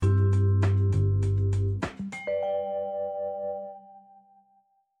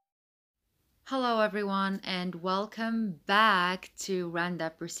Hello, everyone, and welcome back to Randa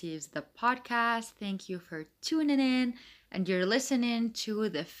Perceives the podcast. Thank you for tuning in, and you're listening to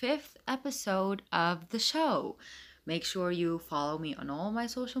the fifth episode of the show. Make sure you follow me on all my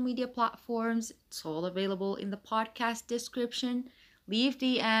social media platforms. It's all available in the podcast description. Leave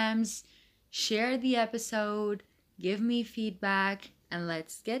DMs, share the episode, give me feedback, and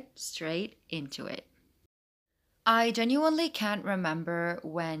let's get straight into it. I genuinely can't remember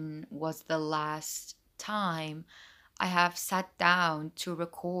when was the last time I have sat down to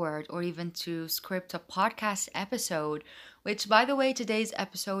record or even to script a podcast episode, which, by the way, today's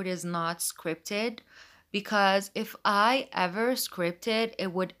episode is not scripted because if I ever scripted,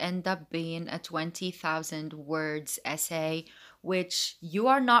 it would end up being a 20,000 words essay, which you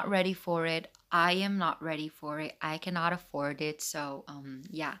are not ready for it. I am not ready for it. I cannot afford it. So,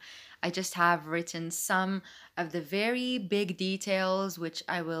 yeah, I just have written some of the very big details, which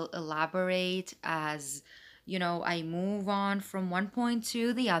I will elaborate as I move on from one point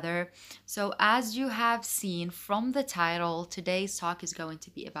to the other. So, as you have seen from the title, today's talk is going to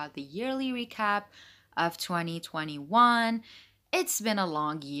be about the yearly recap of 2021. It's been a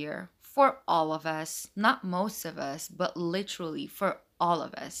long year for all of us, not most of us, but literally for all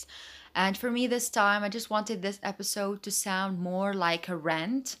of us. And for me, this time, I just wanted this episode to sound more like a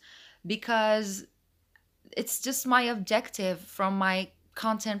rant because it's just my objective from my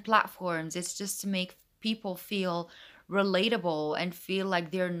content platforms. It's just to make people feel relatable and feel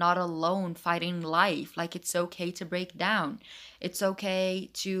like they're not alone fighting life. Like it's okay to break down. It's okay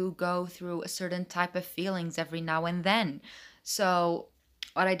to go through a certain type of feelings every now and then. So,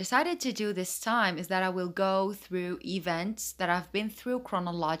 what I decided to do this time is that I will go through events that I've been through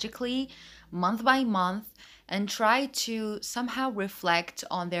chronologically, month by month, and try to somehow reflect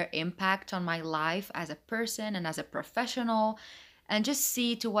on their impact on my life as a person and as a professional, and just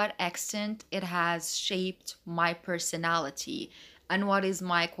see to what extent it has shaped my personality and what is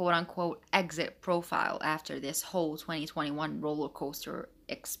my quote unquote exit profile after this whole 2021 roller coaster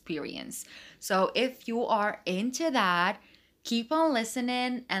experience. So, if you are into that, keep on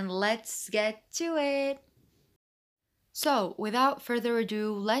listening and let's get to it. So, without further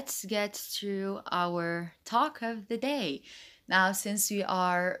ado, let's get to our talk of the day. Now, since we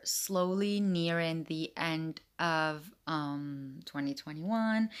are slowly nearing the end of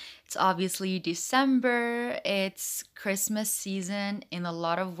 2021, it's obviously December, it's Christmas season in a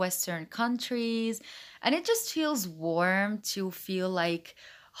lot of Western countries, and it just feels warm to feel like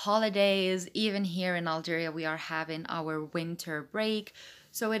holidays. Even here in Algeria, we are having our winter break.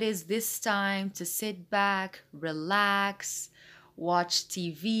 So it is this time to sit back, relax, watch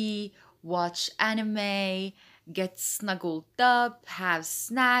TV, watch anime, get snuggled up, have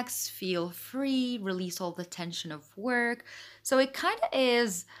snacks, feel free, release all the tension of work. So it kind of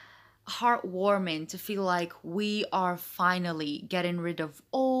is heartwarming to feel like we are finally getting rid of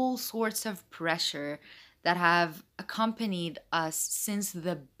all sorts of pressure that have accompanied us since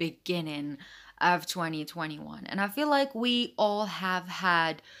the beginning of 2021. And I feel like we all have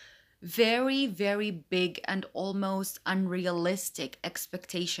had very, very big and almost unrealistic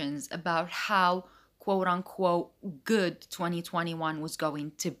expectations about how quote unquote good 2021 was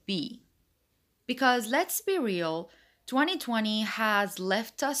going to be. Because let's be real, 2020 has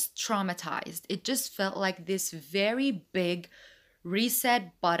left us traumatized. It just felt like this very big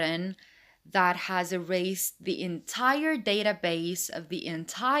reset button that has erased the entire database of the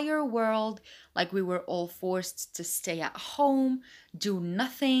entire world. Like we were all forced to stay at home, do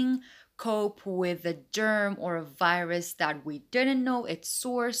nothing, cope with a germ or a virus that we didn't know its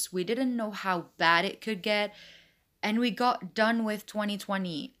source, we didn't know how bad it could get. And we got done with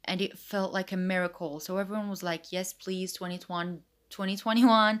 2020 and it felt like a miracle. So everyone was like, yes, please,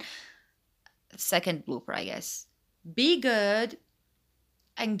 2021, second blooper, I guess. Be good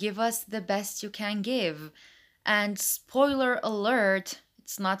and give us the best you can give. And spoiler alert,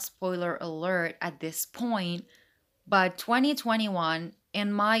 it's not spoiler alert at this point, but 2021,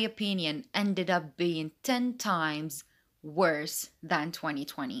 in my opinion, ended up being 10 times worse than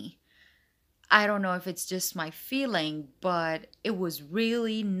 2020. I don't know if it's just my feeling, but it was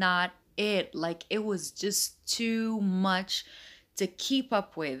really not it. Like, it was just too much to keep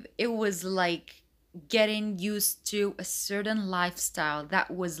up with. It was like getting used to a certain lifestyle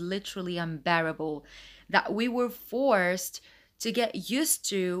that was literally unbearable, that we were forced to get used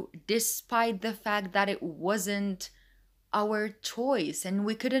to, despite the fact that it wasn't our choice and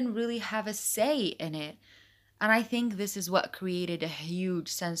we couldn't really have a say in it. And I think this is what created a huge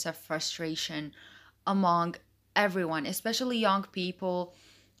sense of frustration among everyone, especially young people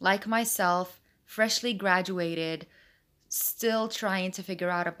like myself, freshly graduated, still trying to figure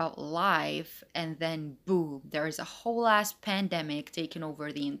out about life, and then boom, there's a whole ass pandemic taking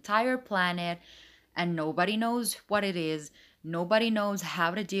over the entire planet, and nobody knows what it is. Nobody knows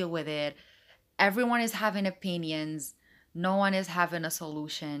how to deal with it. Everyone is having opinions. No one is having a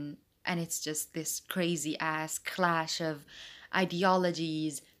solution. And it's just this crazy ass clash of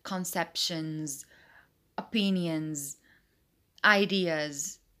ideologies, conceptions, opinions,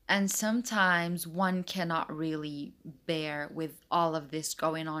 ideas. And sometimes one cannot really bear with all of this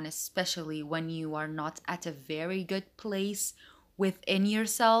going on, especially when you are not at a very good place within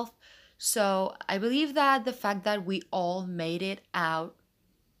yourself. So I believe that the fact that we all made it out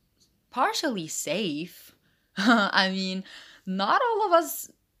partially safe. I mean, not all of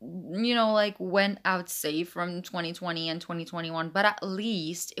us, like went out safe from 2020 and 2021, but at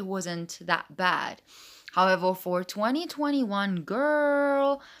least it wasn't that bad. However, for 2021,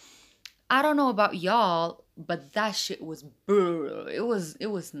 girl, I don't know about y'all, but that shit was brutal. It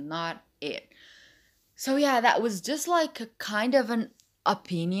was not it. So yeah, that was just like a kind of an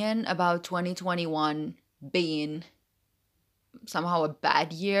opinion about 2021 being somehow a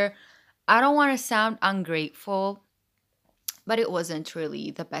bad year. I don't want to sound ungrateful, but it wasn't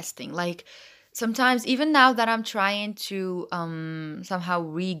really the best thing. Like sometimes, even now that I'm trying to somehow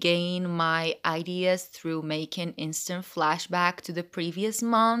regain my ideas through making instant flashback to the previous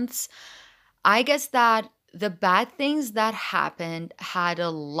months, I guess that the bad things that happened had a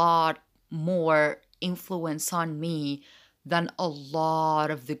lot more influence on me than a lot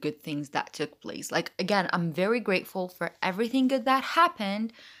of the good things that took place. Like, again, I'm very grateful for everything good that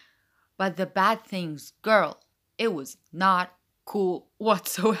happened, but the bad things, girl, it was not cool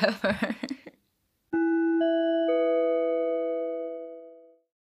whatsoever.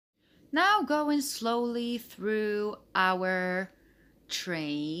 Now, going slowly through our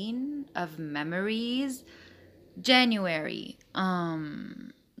train of memories, January.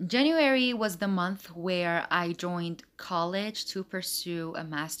 January was the month where I joined college to pursue a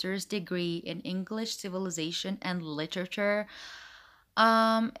master's degree in English, Civilization, and Literature.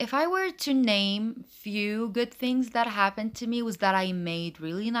 If I were to name few good things that happened to me was that I made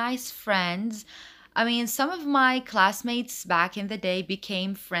really nice friends. I mean, some of my classmates back in the day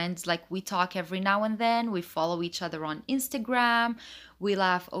became friends. Like, we talk every now and then. We follow each other on Instagram. We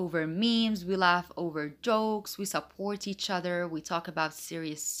laugh over memes. We laugh over jokes. We support each other. We talk about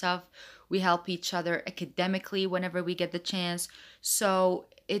serious stuff. We help each other academically whenever we get the chance. So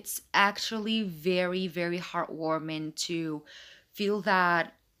it's actually very, very heartwarming to feel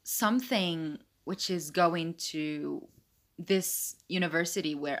that something which is going to this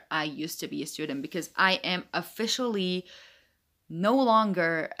university where I used to be a student, because I am officially no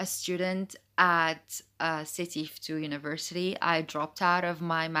longer a student at Sétif 2 University. I dropped out of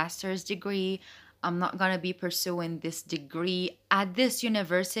my master's degree. I'm not going to be pursuing this degree at this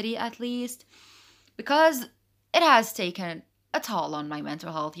university, at least, because it has taken a toll on my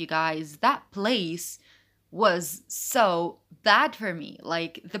mental health, you guys. That place was so bad for me.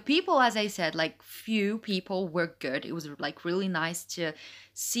 Like, the people, as I said, like few people were good. It was like really nice to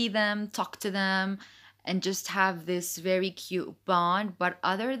see them, talk to them, and just have this very cute bond. But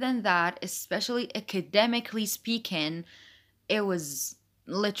other than that, especially academically speaking, it was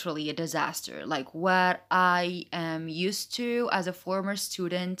literally a disaster. Like, what I am used to as a former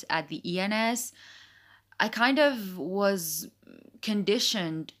student at the ENS, I kind of was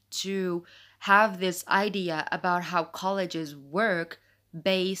conditioned to have this idea about how colleges work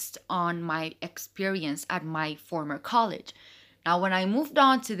based on my experience at my former college. Now, when I moved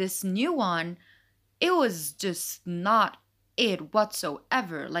on to this new one, it was just not it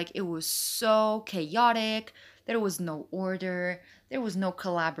whatsoever. Like, it was so chaotic. There was no order. There was no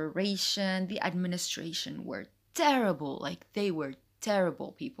collaboration. The administration were terrible. Like, they were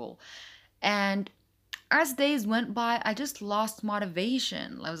terrible people. And as days went by, I just lost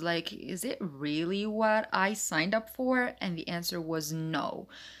motivation. I was like, is it really what I signed up for? And the answer was no.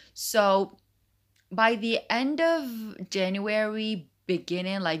 So by the end of January,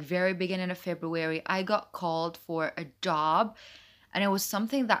 beginning, like very beginning of February, I got called for a job. And it was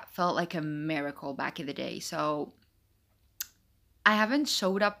something that felt like a miracle back in the day. So I haven't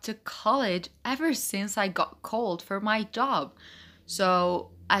showed up to college ever since I got called for my job.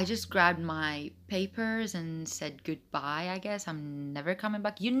 So I just grabbed my papers and said goodbye, I guess. I'm never coming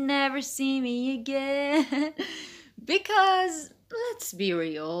back. You never see me again. Because let's be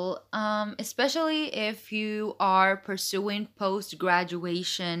real, especially if you are pursuing post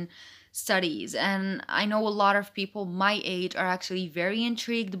graduation studies. And I know a lot of people my age are actually very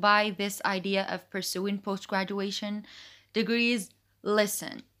intrigued by this idea of pursuing post graduation degrees.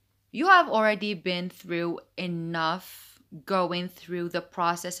 Listen, you have already been through enough going through the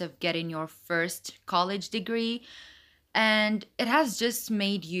process of getting your first college degree, and it has just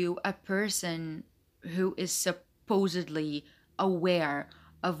made you a person who is supposedly aware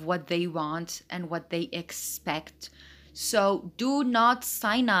of what they want and what they expect. So do not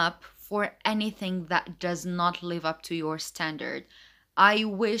sign up for anything that does not live up to your standard. I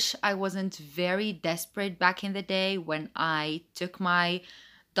wish I wasn't very desperate back in the day when I took my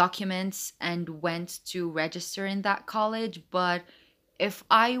documents and went to register in that college, but if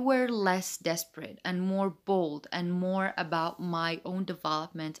I were less desperate and more bold and more about my own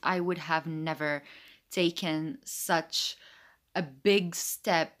development, I would have never taken such a big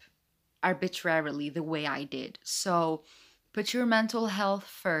step arbitrarily the way I did. So put your mental health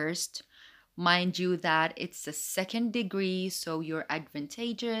first. Mind you, that it's a second degree, so you're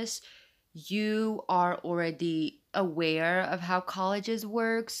advantageous. You are already aware of how colleges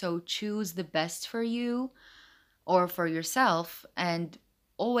work, so choose the best for you or for yourself, and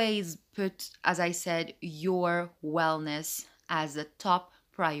always put, as I said, your wellness as a top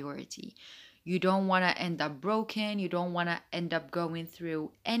priority. You don't want to end up broken. You don't want to end up going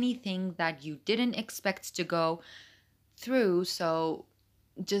through anything that you didn't expect to go through. So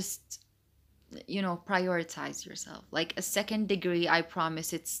just, prioritize yourself. Like a second degree, I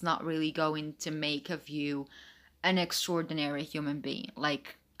promise it's not really going to make of you an extraordinary human being.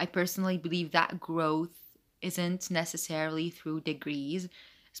 Like, I personally believe that growth isn't necessarily through degrees,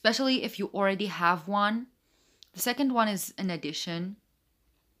 especially if you already have one. The second one is an addition.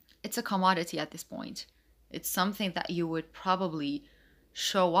 It's a commodity at this point. It's something that you would probably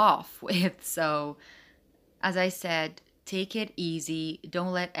show off with. So, as I said, take it easy.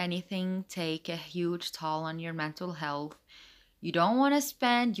 Don't let anything take a huge toll on your mental health. You don't want to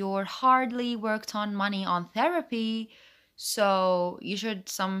spend your hardly worked on money on therapy, so you should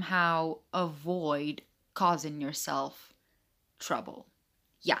somehow avoid causing yourself trouble.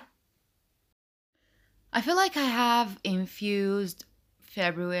 Yeah. I feel like I have infused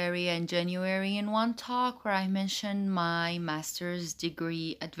February and January in one talk where I mentioned my master's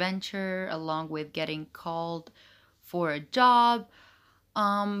degree adventure along with getting called for a job.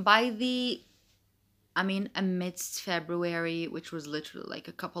 By the amidst February, which was literally like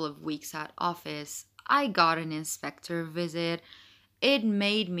a couple of weeks at office, I got an inspector visit. It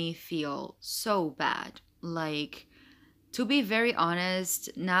made me feel so bad. Like, to be very honest,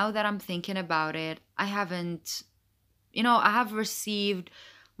 now that I'm thinking about it, I have received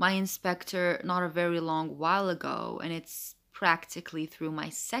my inspector not a very long while ago, and it's practically through my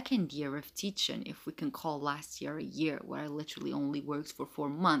second year of teaching, if we can call last year a year, where I literally only worked for 4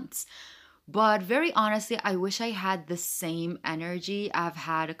 months. But very honestly, I wish I had the same energy I've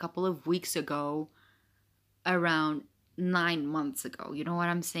had a couple of weeks ago, around 9 months ago. You know what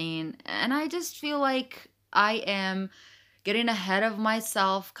I'm saying? And I just feel like I am getting ahead of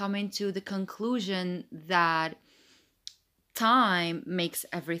myself, coming to the conclusion that time makes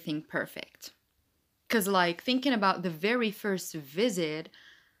everything perfect. Because, like, thinking about the very first visit,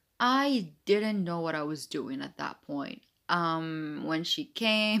 I didn't know what I was doing at that point. When she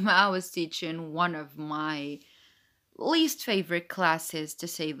came, I was teaching one of my least favorite classes, to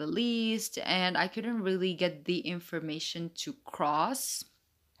say the least, and I couldn't really get the information to cross.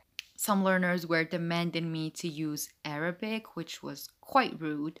 Some learners were demanding me to use Arabic, which was quite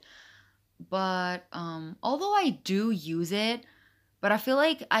rude. But although I do use it, but I feel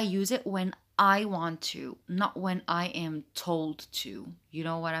like I use it when I want to, not when I am told to. You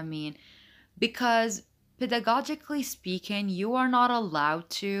know what I mean? Because pedagogically speaking, you are not allowed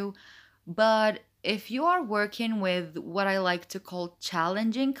to, but if you are working with what I like to call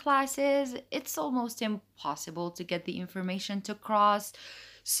challenging classes, it's almost impossible to get the information to cross.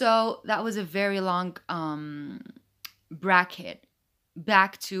 So that was a very long bracket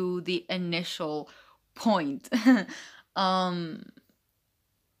back to the initial point. um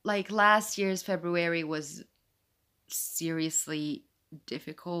like last year's February was seriously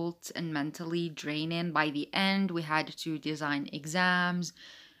difficult and mentally draining. By the end, we had to design exams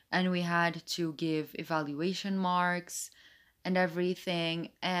and we had to give evaluation marks and everything.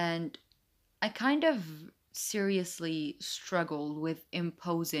 And I kind of seriously struggled with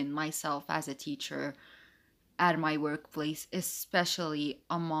imposing myself as a teacher at my workplace, especially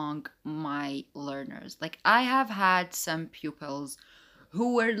among my learners. Like, I have had some pupils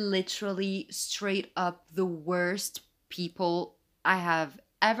who were literally straight up the worst people I have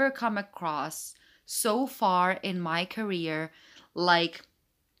ever come across so far in my career. Like,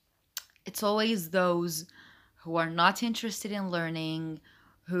 it's always those who are not interested in learning,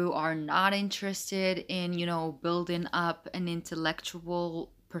 who are not interested in, building up an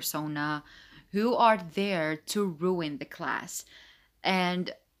intellectual persona, who are there to ruin the class.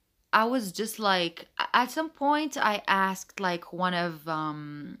 And I was just like, at some point, I asked like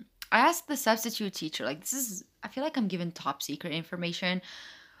I asked the substitute teacher, like, this is, I feel like I'm giving top secret information,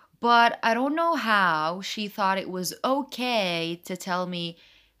 but I don't know how she thought it was okay to tell me,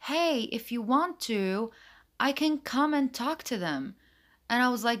 hey, if you want to, I can come and talk to them. And I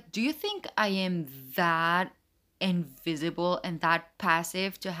was like, do you think I am that invisible and that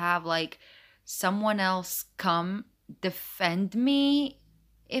passive to have like someone else come defend me,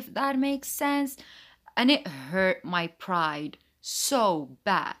 if that makes sense? And it hurt my pride so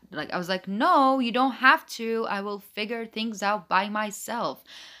bad. Like, I was like, no, you don't have to. I will figure things out by myself.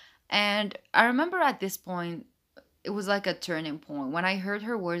 And I remember at this point, it was like a turning point. When I heard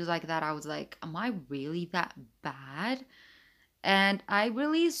her words like that, I was like, am I really that bad? And I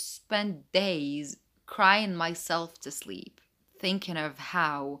really spent days crying myself to sleep, thinking of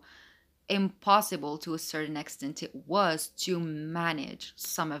how impossible to a certain extent it was to manage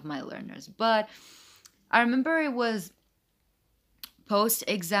some of my learners. But I remember it was post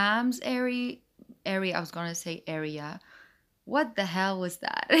exams area, I was going to say area. What the hell was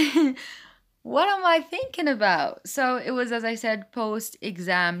that? What am I thinking about? So it was, as I said, post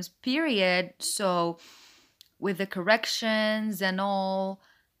exams period. So with the corrections and all,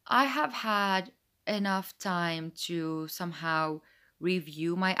 I have had enough time to somehow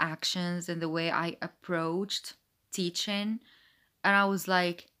review my actions and the way I approached teaching. And I was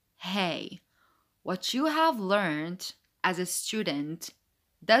like, hey, what you have learned as a student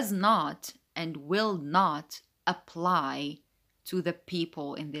does not and will not apply to the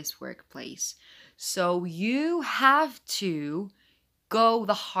people in this workplace. So you have to go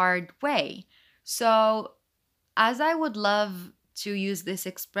the hard way. So, as I would love to use this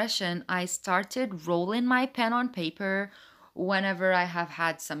expression, I started rolling my pen on paper. Whenever I have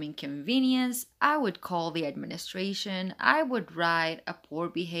had some inconvenience, I would call the administration, I would write a poor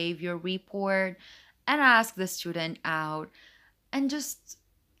behavior report and ask the student out and just,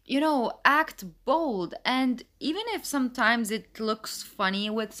 act bold. And even if sometimes it looks funny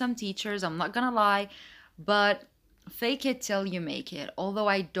with some teachers, I'm not gonna lie, but fake it till you make it. Although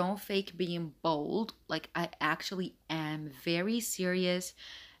I don't fake being bold, like I actually am very serious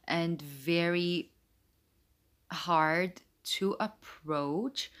and very hard to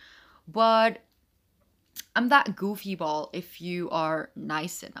approach. But I'm that goofy ball if you are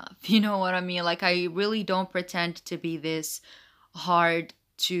nice enough. You know what I mean? Like, I really don't pretend to be this hard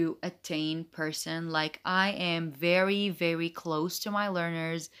to attain person. Like, I am very, very close to my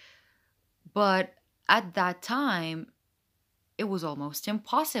learners, but at that time, it was almost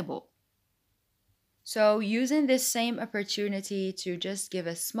impossible. So, using this same opportunity to just give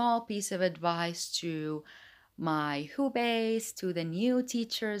a small piece of advice to my Hubes, to the new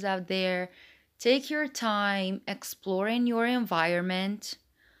teachers out there, take your time exploring your environment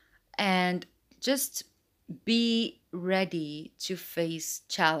and just be ready to face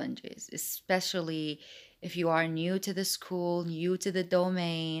challenges, especially if you are new to the school, new to the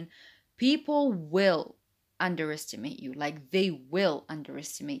domain. People will underestimate you, like they will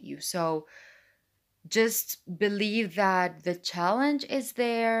underestimate you. So just believe that the challenge is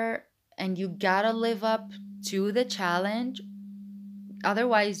there and you gotta live up to the challenge.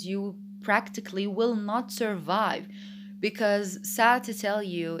 Otherwise, you practically will not survive. Because, sad to tell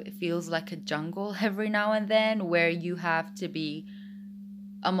you, it feels like a jungle every now and then where you have to be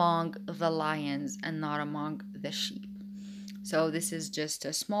among the lions and not among the sheep. So, this is just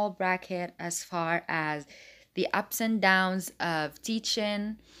a small bracket as far as the ups and downs of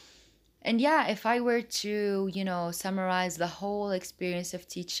teaching. And yeah, if I were to, summarize the whole experience of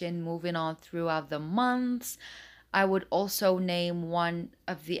teaching moving on throughout the months, I would also name one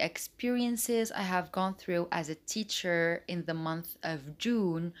of the experiences I have gone through as a teacher in the month of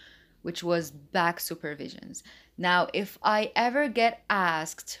June, which was back supervisions. Now, if I ever get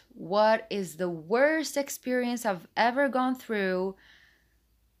asked what is the worst experience I've ever gone through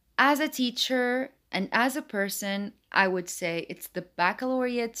as a teacher and as a person, I would say it's the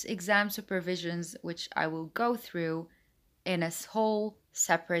baccalaureate exam supervisions, which I will go through in a whole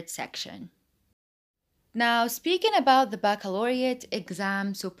separate section. Now, speaking about the baccalaureate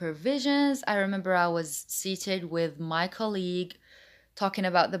exam supervisions, I remember I was seated with my colleague talking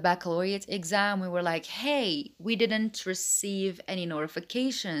about the baccalaureate exam. We were like, hey, we didn't receive any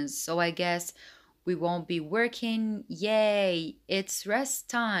notifications, so I guess we won't be working. Yay, it's rest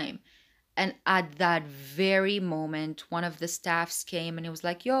time. And at that very moment, one of the staffs came and he was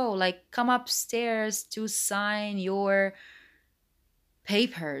like, yo, like, come upstairs to sign your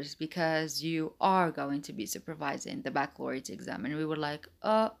papers because you are going to be supervising the baccalaureate exam. And we were like,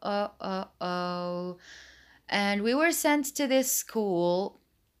 oh. And we were sent to this school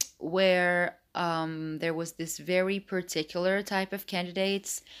where there was this very particular type of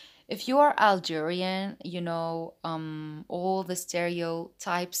candidates. If you are Algerian, you know all the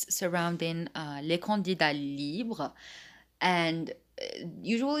stereotypes surrounding les candidats libres, and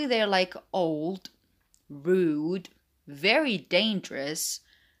usually they're like old, rude, very dangerous,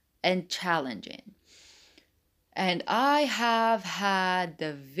 and challenging. And I have had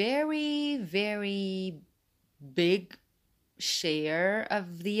the very, very big share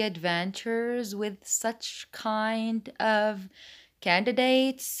of the adventures with such kind of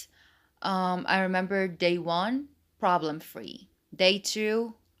candidates. I remember day one, problem free. Day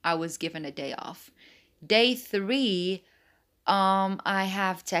two, I was given a day off. Day three, I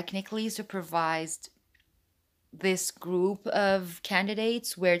have technically supervised this group of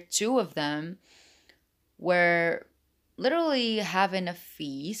candidates where two of them were literally having a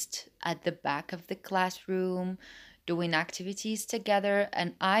feast at the back of the classroom, doing activities together,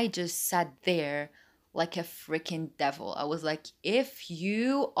 and I just sat there like a freaking devil. I was like, if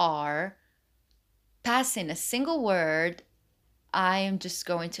you are passing a single word, I am just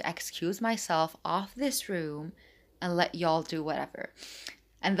going to excuse myself off this room and let y'all do whatever.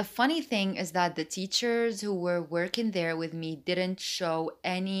 And the funny thing is that the teachers who were working there with me didn't show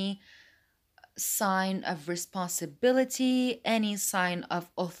any sign of responsibility, any sign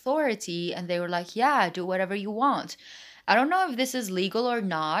of authority, and they were like, yeah, do whatever you want. I don't know if this is legal or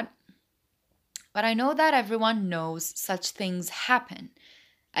not, but I know that everyone knows such things happen,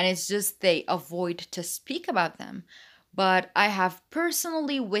 and it's just they avoid to speak about them. But I have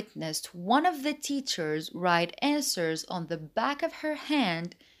personally witnessed one of the teachers write answers on the back of her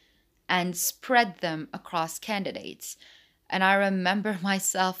hand and spread them across candidates. And I remember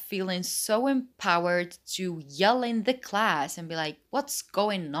myself feeling so empowered to yell in the class and be like, what's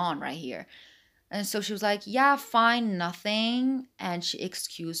going on right here? And so she was like, yeah, fine, nothing. And she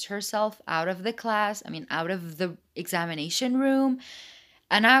excused herself out of the class, I mean, out of the examination room.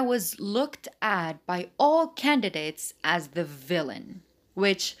 And I was looked at by all candidates as the villain,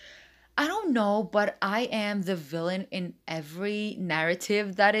 which I don't know, but I am the villain in every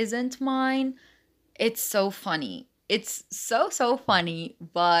narrative that isn't mine. It's so funny. It's so funny,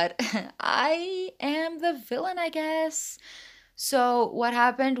 but I am the villain, I guess. So, what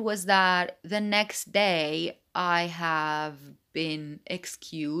happened was that the next day I have been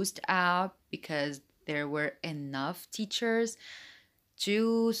excused out because there were enough teachers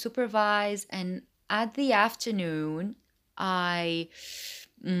to supervise, and at the afternoon, I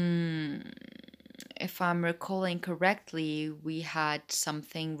mm, if I'm recalling correctly, we had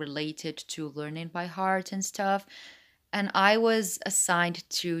something related to learning by heart and stuff. And I was assigned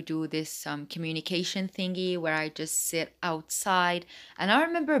to do this communication thingy where I just sit outside. And I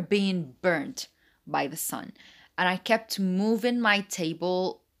remember being burnt by the sun. And I kept moving my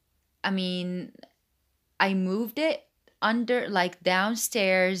table. I mean, I moved it under, like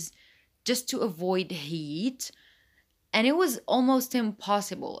downstairs, just to avoid heat, and it was almost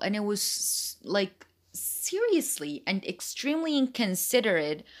impossible, and it was like seriously and extremely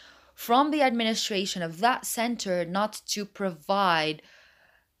inconsiderate from the administration of that center not to provide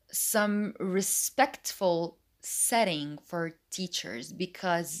some respectful setting for teachers,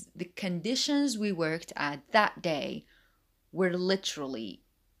 because the conditions we worked at that day were literally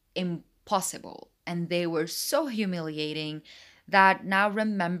impossible, and they were so humiliating that now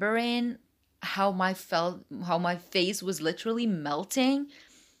remembering how my face was literally melting,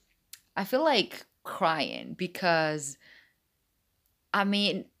 I feel like crying, because I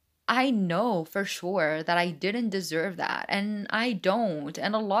mean, I know for sure that I didn't deserve that, and I don't,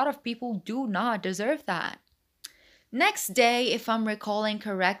 and a lot of people do not deserve that. Next day, if I'm recalling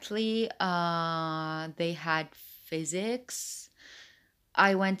correctly, they had physics.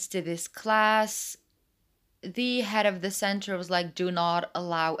 I went to this class. The head of the center was like, do not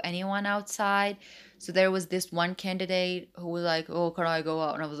allow anyone outside. So there was this one candidate who was like, oh, can I go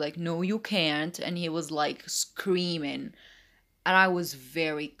out? And I was like, no, you can't. And he was like screaming. And I was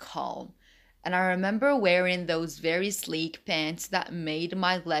very calm. And I remember wearing those very sleek pants that made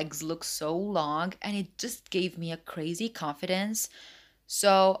my legs look so long. And it just gave me a crazy confidence.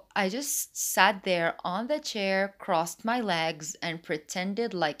 So I just sat there on the chair, crossed my legs, and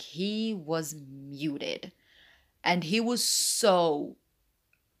pretended like he was muted. And he was so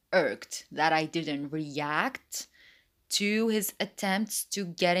irked that I didn't react to his attempts to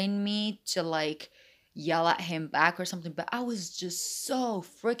getting me to like yell at him back or something. But I was just so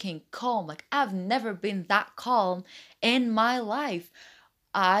freaking calm. Like, I've never been that calm in my life.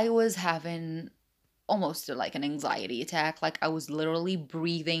 I was having almost like an anxiety attack. Like I was literally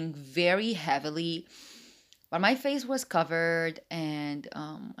breathing very heavily, but my face was covered, and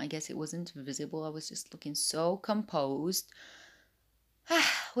I guess it wasn't visible. I was just looking so composed.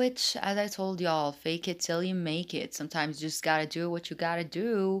 Which, as I told y'all, fake it till you make it. Sometimes you just gotta do what you gotta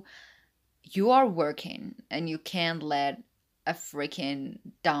do. You are working, and you can't let a freaking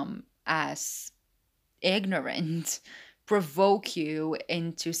dumb ass ignorant provoke you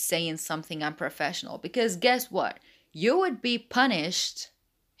into saying something unprofessional, because guess what, you would be punished,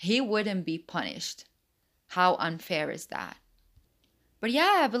 he wouldn't be punished. How unfair is that? But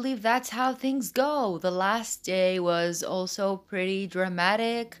yeah, I believe that's how things go. The last day was also pretty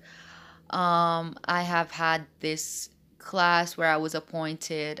dramatic. I have had this class where I was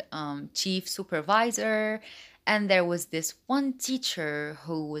appointed chief supervisor, and there was this one teacher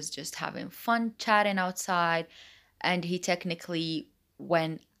who was just having fun chatting outside, and he technically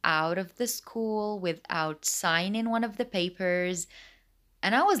went out of the school without signing one of the papers.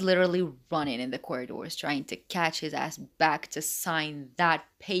 And I was literally running in the corridors trying to catch his ass back to sign that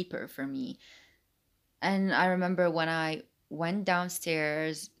paper for me. And I remember when I went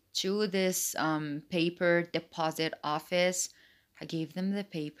downstairs to this paper deposit office, I gave them the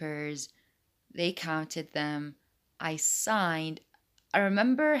papers, they counted them, I signed. I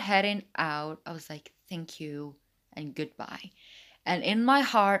remember heading out, I was like, thank you and goodbye. And in my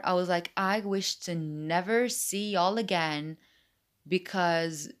heart, I was like, I wish to never see y'all again,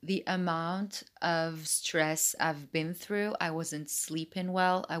 because the amount of stress I've been through, I wasn't sleeping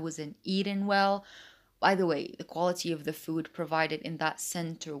well, I wasn't eating well. By the way, the quality of the food provided in that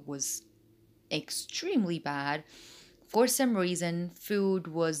center was extremely bad. For some reason, food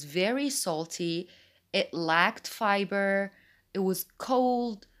was very salty, it lacked fiber, it was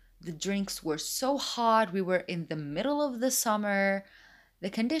cold, the drinks were so hot, we were in the middle of the summer. The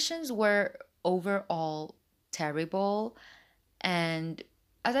conditions were overall terrible. And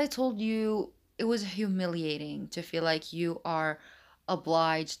as I told you, it was humiliating to feel like you are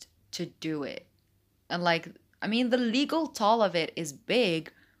obliged to do it. And like, I mean, the legal toll of it is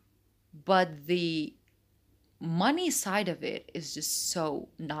big, but the money side of it is just so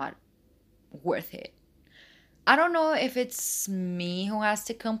not worth it. I don't know if it's me who has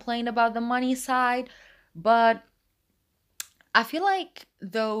to complain about the money side, but I feel like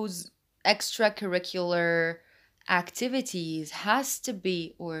those extracurricular activities has to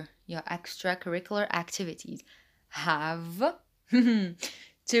be, or yeah, extracurricular activities have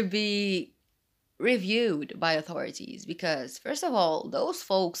to be reviewed by authorities, because first of all, those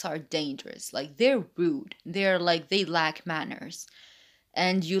folks are dangerous. Like they're rude, they're like they lack manners,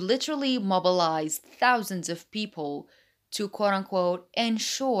 and you literally mobilize thousands of people to quote unquote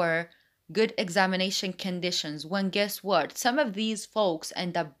ensure good examination conditions, when guess what, some of these folks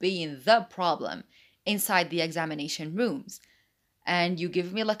end up being the problem inside the examination rooms. And you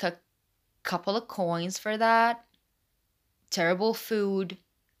give me like a couple of coins for that, terrible food,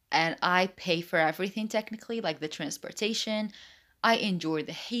 and I pay for everything technically, like the transportation. I endure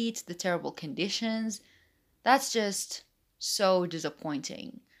the heat, the terrible conditions. That's just so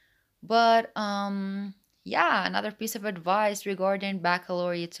disappointing. But yeah, another piece of advice regarding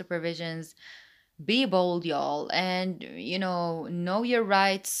baccalaureate supervisions: be bold, y'all, and know your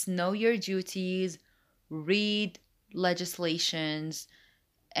rights, know your duties, read legislations,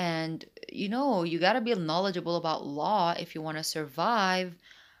 and you got to be knowledgeable about law if you want to survive.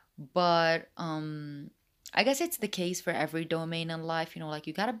 But I guess it's the case for every domain in life, like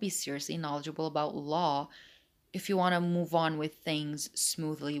you got to be seriously knowledgeable about law if you want to move on with things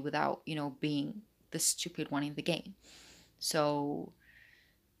smoothly without, being the stupid one in the game. So,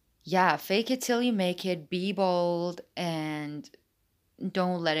 yeah, fake it till you make it, be bold, and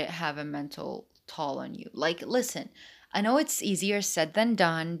don't let it have a mental toll on you. Like, listen, I know it's easier said than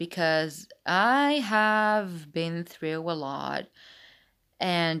done because I have been through a lot,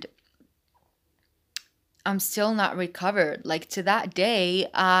 and I'm still not recovered. Like, to that day,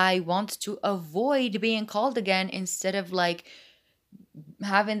 I want to avoid being called again, instead of like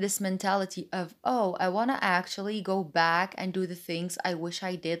having this mentality of, oh, I want to actually go back and do the things I wish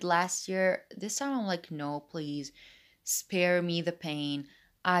I did last year. This time I'm like, no, please spare me the pain.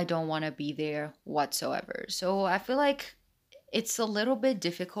 I don't want to be there whatsoever. So I feel like it's a little bit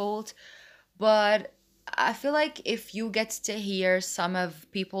difficult, but I feel like if you get to hear some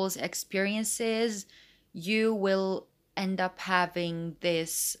of people's experiences, you will end up having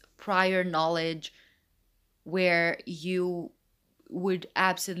this prior knowledge where you would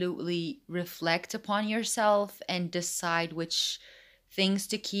absolutely reflect upon yourself and decide which things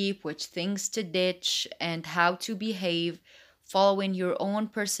to keep, which things to ditch, and how to behave following your own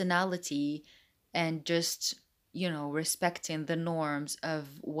personality and just, respecting the norms of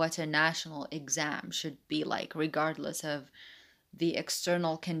what a national exam should be like, regardless of the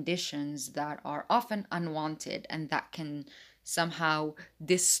external conditions that are often unwanted and that can somehow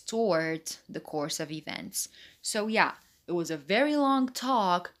distort the course of events. So, yeah, it was a very long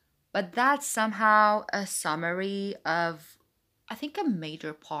talk, but that's somehow a summary of, I think, a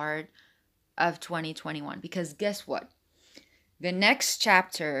major part of 2021. Because guess what? The next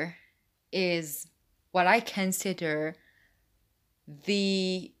chapter is what I consider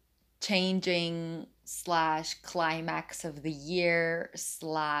the changing slash climax of the year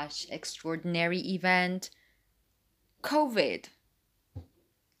slash extraordinary event, COVID.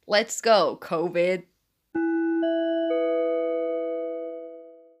 Let's go, COVID.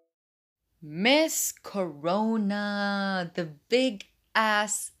 Miss Corona, the big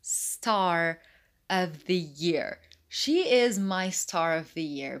ass star of the year. She is my star of the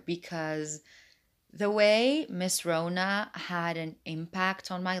year because the way Miss Rona had an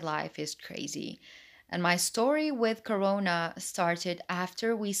impact on my life is crazy. And my story with Corona started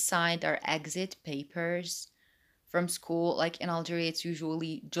after we signed our exit papers from school. Like in Algeria, it's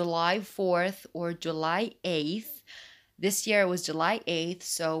usually July 4th or July 8th. This year it was July 8th,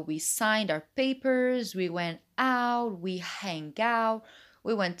 so we signed our papers, we went out, we hang out,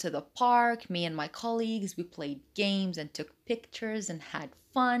 we went to the park, me and my colleagues, we played games and took pictures and had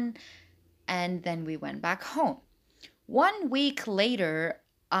fun, and then we went back home. 1 week later,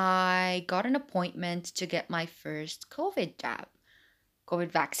 I got an appointment to get my first COVID jab,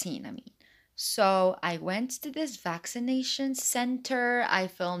 COVID vaccine, I mean. So I went to this vaccination center. I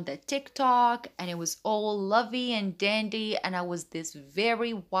filmed a TikTok and it was all lovey and dandy. And I was this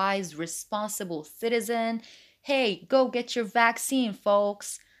very wise, responsible citizen. Hey, go get your vaccine,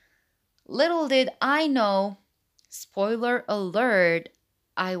 folks. Little did I know, spoiler alert,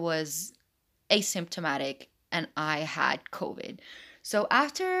 I was asymptomatic and I had COVID. So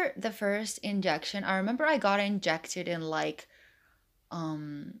after the first injection, I remember I got injected in like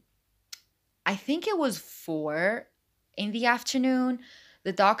I think it was 4 in the afternoon.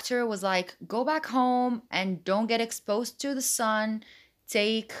 The doctor was like, go back home and don't get exposed to the sun.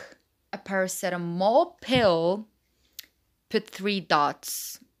 Take a paracetamol pill, put 3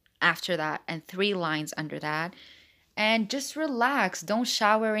 dots after that and 3 lines under that, and just relax. Don't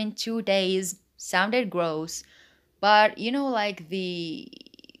shower in 2 days. Sounded gross, but like the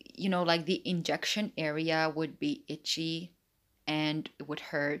injection area would be itchy and it would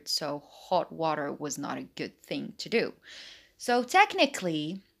hurt, so hot water was not a good thing to do. So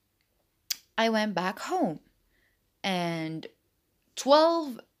technically, I went back home, and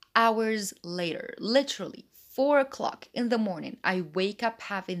 12 hours later, literally 4 o'clock in the morning, I wake up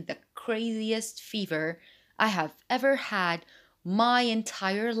having the craziest fever I have ever had my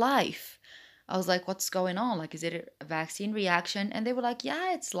entire life. I was like, what's going on? Like, is it a vaccine reaction? And they were like,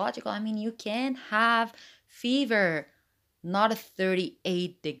 yeah, it's logical. I mean, you can have fever, not a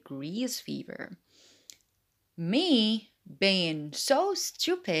 38 degrees fever. Me, being so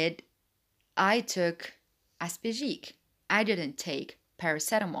stupid, I took Aspigique. I didn't take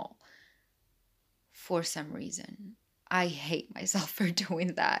paracetamol for some reason. I hate myself for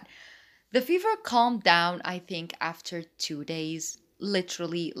doing that. The fever calmed down, I think, after 2 days.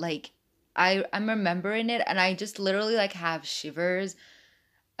 Literally, like, I'm remembering it and I just literally like have shivers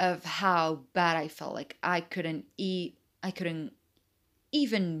of how bad I felt. Like I couldn't eat, I couldn't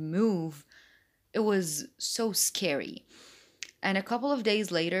even move. It was so scary. And a couple of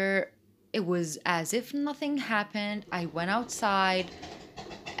days later, it was as if nothing happened. I went outside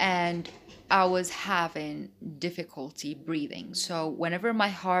and I was having difficulty breathing. So, whenever my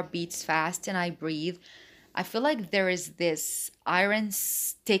heart beats fast and I breathe, I feel like there is this iron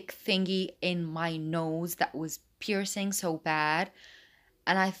stick thingy in my nose that was piercing so bad.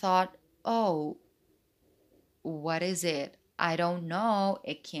 And I thought, oh, what is it? I don't know.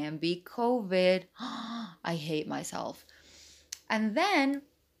 It can be COVID. I hate myself. And then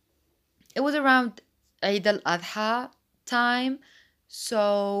it was around Eid al Adha time.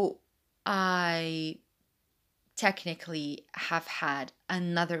 So I technically have had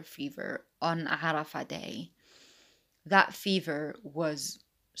another fever on Arafah day. That fever was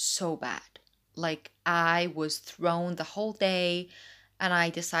so bad. Like I was thrown the whole day and I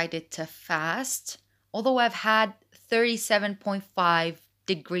decided to fast. Although I've had 37.5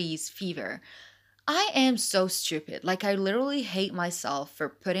 degrees fever. I am so stupid. Like, I literally hate myself for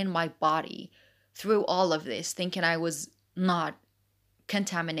putting my body through all of this, thinking I was not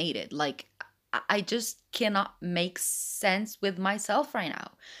contaminated. Like, I just cannot make sense with myself right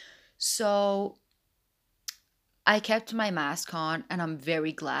now. So, I kept my mask on, and I'm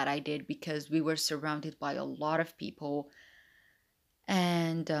very glad I did because we were surrounded by a lot of people.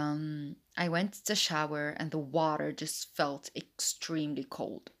 And I went to shower, and the water just felt extremely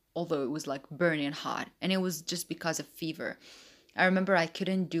cold, although it was like burning hot. And it was just because of fever. I remember I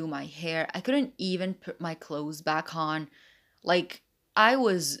couldn't do my hair, I couldn't even put my clothes back on. Like, I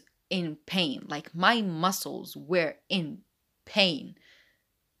was in pain, like, my muscles were in pain.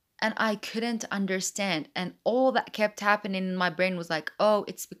 And I couldn't understand. And all that kept happening in my brain was like, oh,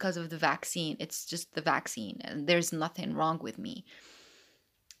 it's because of the vaccine. It's just the vaccine, and there's nothing wrong with me.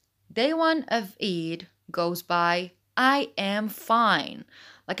 Day one of Eid goes by. I am fine.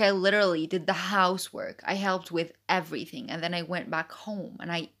 Like, I literally did the housework. I helped with everything. And then I went back home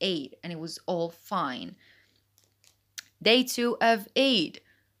and I ate, and it was all fine. Day two of Eid.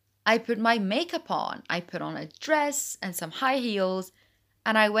 I put my makeup on. I put on a dress and some high heels,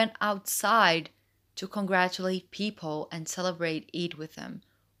 and I went outside to congratulate people and celebrate Eid with them.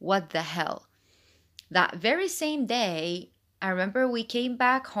 What the hell? That very same day, I remember we came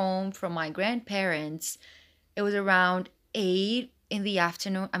back home from my grandparents. It was around 8 in the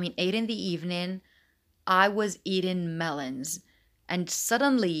afternoon, 8 in the evening. I was eating melons, and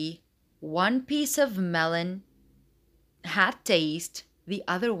suddenly one piece of melon had taste, the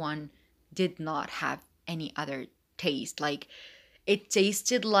other one did not have any other taste. Like, it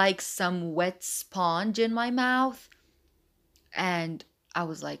tasted like some wet sponge in my mouth. And I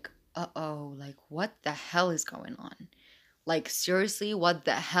was like, uh oh, like, what the hell is going on? Like, seriously, what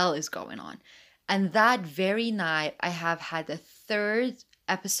the hell is going on? And that very night, I have had the third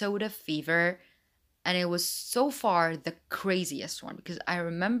episode of fever. And it was so far the craziest one because I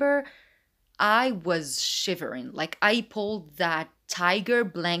remember I was shivering. Like, I pulled that tiger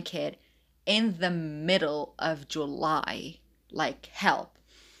blanket in the middle of July. Like, help.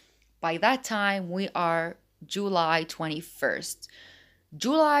 By that time, we are July 21st.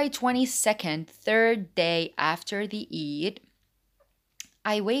 July 22nd, third day after the Eid,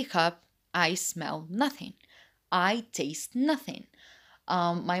 I wake up, I smell nothing. I taste nothing.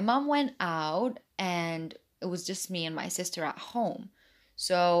 My mom went out and it was just me and my sister at home.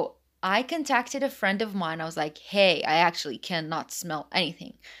 So I contacted a friend of mine. I was like, hey, I actually cannot smell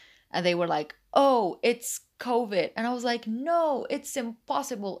anything. And they were like, oh, it's COVID. And I was like, no, it's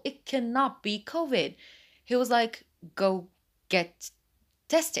impossible. It cannot be COVID. He was like, go get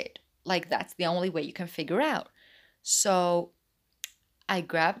tested. Like, that's the only way you can figure out. So I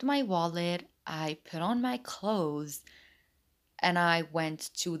grabbed my wallet, I put on my clothes, and I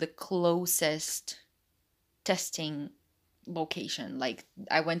went to the closest testing location. Like,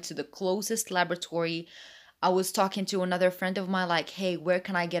 I went to the closest laboratory. I was talking to another friend of mine, like, hey, where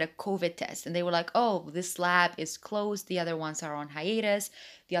can I get a COVID test? And they were like, oh, this lab is closed. The other ones are on hiatus.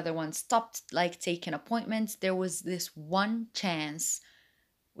 The other ones stopped, like, taking appointments. There was this one chance,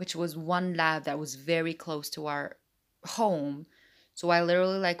 which was one lab that was very close to our home. So I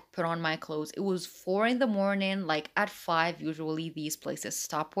literally like put on my clothes. It was 4 in the morning, like at 5, usually these places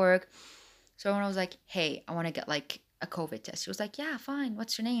stop work. So when I was like, hey, I want to get like a COVID test, she was like, yeah, fine.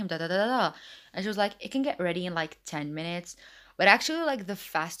 What's your name? Da da da da. Da. And she was like, it can get ready in like 10 minutes. But actually, like the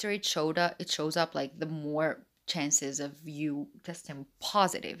faster it shows up, like the more chances of you testing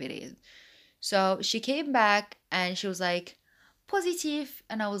positive it is. So she came back and she was like, positive.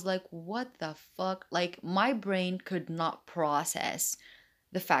 And I was like, what the fuck? Like, my brain could not process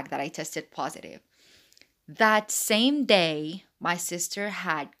the fact that I tested positive. That same day, my sister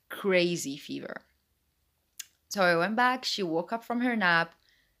had crazy fever. So I went back. She woke up from her nap,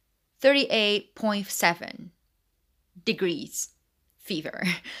 38.7 degrees fever.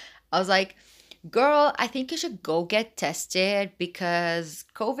 I was like, girl, I think you should go get tested because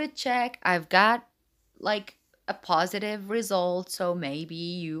COVID check, I've got like a positive result, so maybe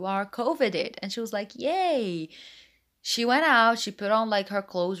you are COVIDed. And she was like, yay. She went out, she put on like her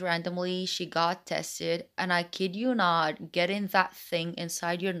clothes randomly, she got tested, and I kid you not, getting that thing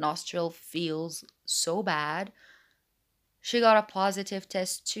inside your nostril feels so bad. She got a positive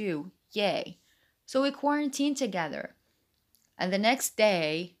test too. Yay. So we quarantined together. And the next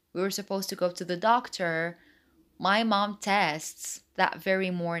day, we were supposed to go to the doctor. My mom tests that very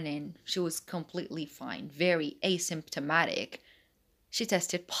morning. She was completely fine, very asymptomatic. She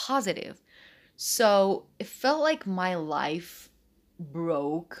tested positive. So it felt like my life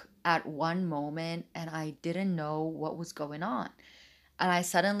broke at one moment and I didn't know what was going on. And I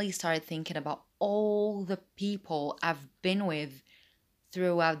suddenly started thinking about all the people I've been with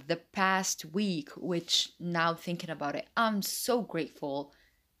throughout the past week, which now thinking about it, I'm so grateful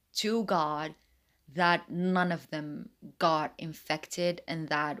to God that none of them got infected and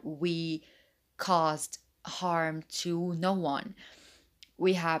that we caused harm to no one.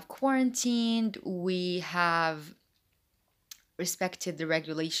 We have quarantined, we have respected the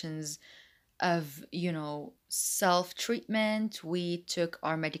regulations of, self treatment. We took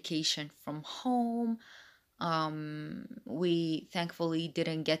our medication from home. We thankfully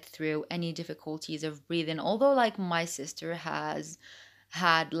didn't get through any difficulties of breathing, although, like, my sister has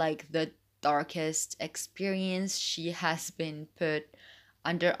had like the darkest experience. She has been put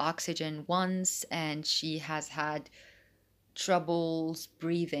under oxygen once, and she has had troubles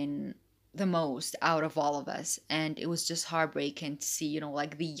breathing the most out of all of us. And it was just heartbreaking to see,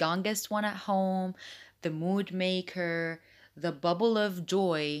 like, the youngest one at home, the mood maker, the bubble of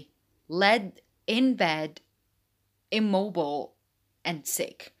joy, led in bed, immobile, and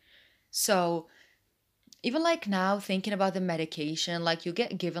sick. So even like now, thinking about the medication, like, you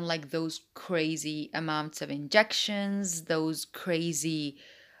get given like those crazy amounts of injections, those crazy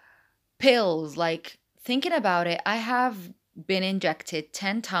pills. Like, thinking about it, I have been injected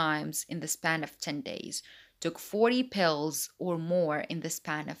 10 times in the span of 10 days, took 40 pills or more in the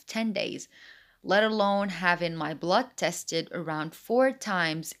span of 10 days, let alone having my blood tested around 4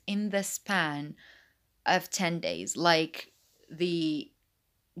 times in the span of 10 days. Like, the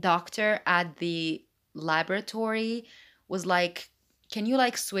doctor at the laboratory was like, can you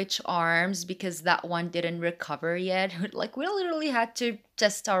like switch arms because that one didn't recover yet? Like, we literally had to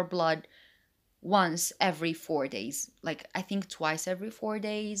test our blood once every 4 days, like, I think twice every 4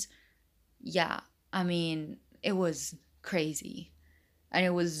 days. Yeah, I mean, it was crazy, and it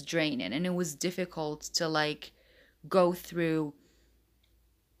was draining, and it was difficult to like go through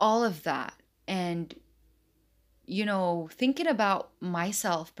all of that. And thinking about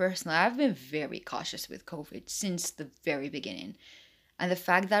myself personally, I've been very cautious with COVID since the very beginning. And the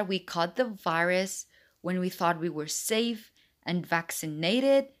fact that we caught the virus when we thought we were safe and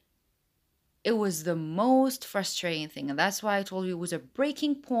vaccinated, it was the most frustrating thing. And that's why I told you it was a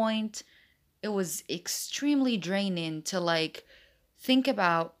breaking point. It was extremely draining to like think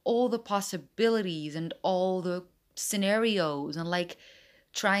about all the possibilities and all the scenarios, and like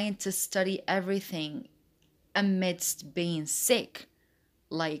trying to study everything amidst being sick.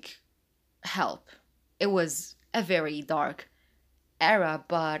 Like, help. It was a very dark era,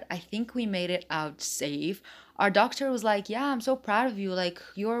 but I think we made it out safe. Our doctor was like, yeah, I'm so proud of you. Like,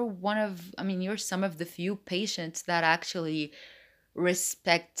 you're some of the few patients that actually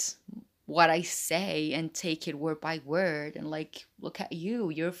respect what I say and take it word by word. And like, look at you,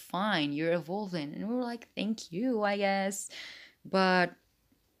 you're fine, you're evolving. And we were like, thank you, I guess. But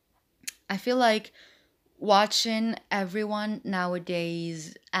I feel like watching everyone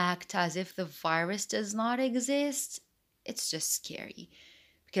nowadays act as if the virus does not exist, it's just scary.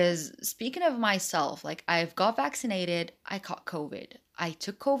 Because speaking of myself, like, I've got vaccinated, I caught COVID, I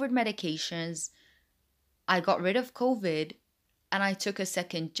took COVID medications, I got rid of COVID, and I took a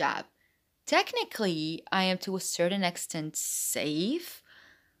second jab. Technically, I am to a certain extent safe,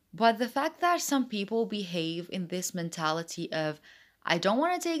 but the fact that some people behave in this mentality of, I don't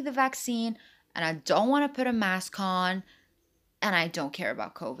want to take the vaccine and I don't want to put a mask on and I don't care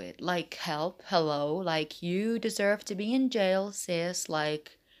about COVID. Like, help, hello, like, you deserve to be in jail, sis.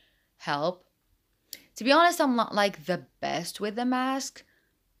 Like, help. To be honest, I'm not like the best with the mask,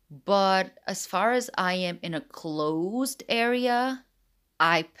 but as far as I am in a closed area,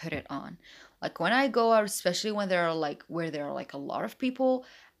 I put it on. Like, when I go out, especially when there are like where there are like a lot of people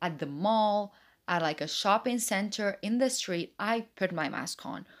at the mall, at like a shopping center, in the street, I put my mask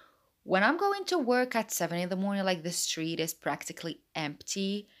on. When I'm going to work at 7 in the morning, like, the street is practically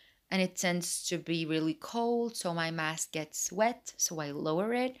empty and it tends to be really cold, so my mask gets wet, so I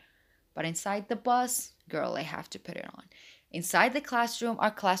lower it. But inside the bus, girl, I have to put it on. Inside the classroom,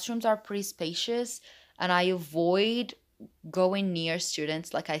 our classrooms are pretty spacious, and I avoid going near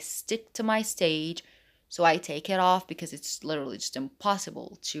students. Like, I stick to my stage, so I take it off because it's literally just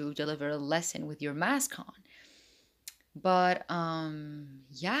impossible to deliver a lesson with your mask on. But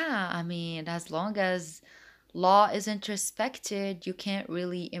yeah, I mean, as long as law isn't respected, you can't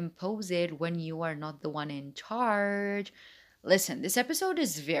really impose it when you are not the one in charge. Listen, this episode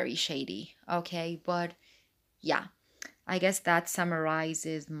is very shady, okay? But yeah, I guess that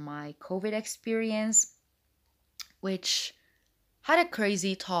summarizes my COVID experience, which had a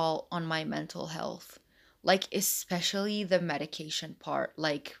crazy toll on my mental health. Like, especially the medication part.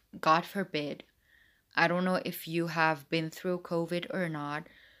 Like, God forbid, I don't know if you have been through COVID or not,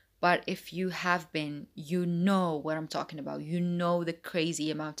 but if you have been, you know what I'm talking about. You know the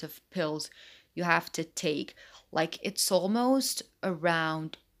crazy amount of pills you have to take. Like, it's almost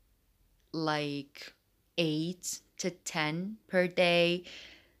around like 8 to 10 per day.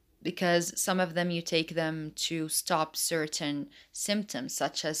 because some of them you take them to stop certain symptoms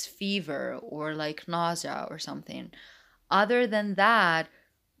such as fever or like nausea or something. Other than that,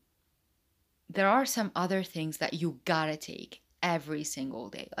 there are some other things that you gotta take every single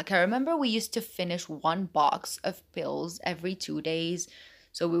day. Like, I remember we used to finish one box of pills every 2 days.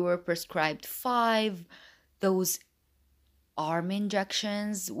 So we were prescribed five. Those arm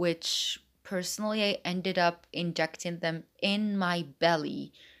injections, which personally I ended up injecting them in my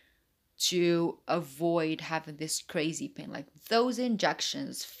belly to avoid having this crazy pain. Like, those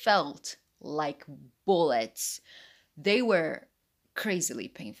injections felt like bullets. They were crazily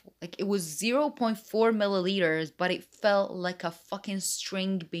painful. Like, it was zero point 0.4 milliliters, but it felt like a fucking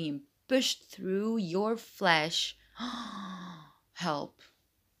string being pushed through your flesh. Help,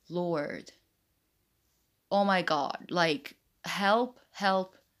 Lord. Oh my God. Like, help,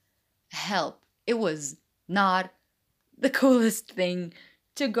 help, help. It was not the coolest thing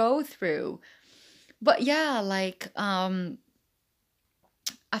to go through. But yeah,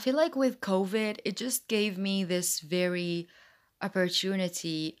 I feel like with COVID, it just gave me this very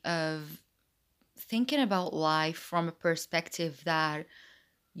opportunity of thinking about life from a perspective that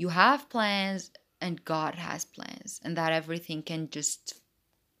you have plans and God has plans, and that everything can just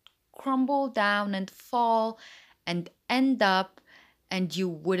crumble down and fall and end up, and you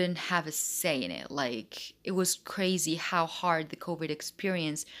wouldn't have a say in it. Like, it was crazy how hard the COVID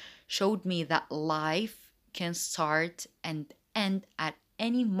experience showed me that life can start and end at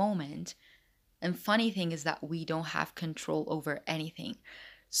any moment. And funny thing is that we don't have control over anything.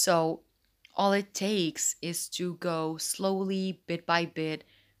 So all it takes is to go slowly, bit by bit,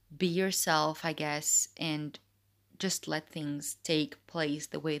 be yourself, I guess, and just let things take place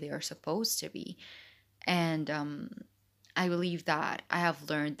the way they are supposed to be. And I believe that I have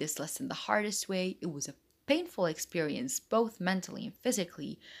learned this lesson the hardest way. It was a painful experience, both mentally and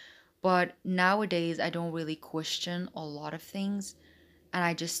physically. But nowadays, I don't really question a lot of things, and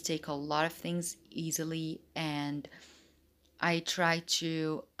I just take a lot of things easily, and I try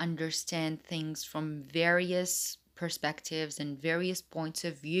to understand things from various perspectives and various points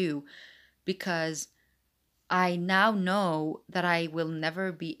of view, because I now know that I will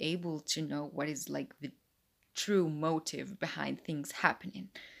never be able to know what is like the true motive behind things happening.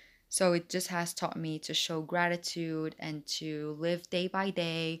 So it just has taught me to show gratitude and to live day by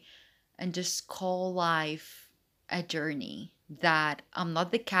day and just call life a journey that I'm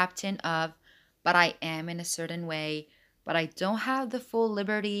not the captain of, but I am in a certain way, but I don't have the full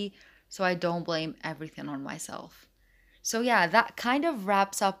liberty, so I don't blame everything on myself. So yeah, that kind of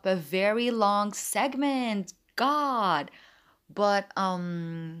wraps up a very long segment. God. But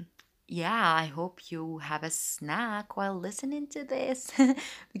yeah, I hope you have a snack while listening to this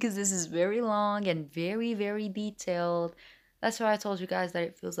because this is very long and very very detailed. That's why I told you guys that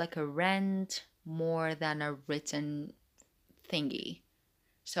it feels like a rant more than a written thingy.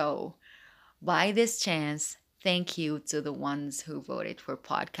 So, by this chance, thank you to the ones who voted for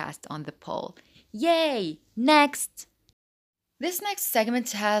podcast on the poll. Yay! Next. This next segment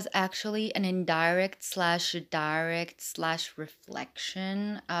has actually an indirect slash direct slash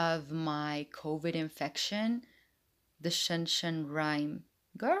reflection of my COVID infection, the Shenshen rhyme.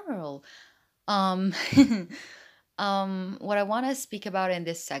 Girl. Um what I want to speak about in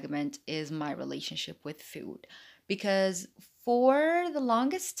this segment is my relationship with food, because for the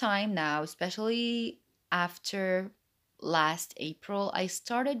longest time now, especially after last April, I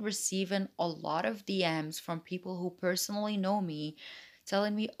started receiving a lot of DMs from people who personally know me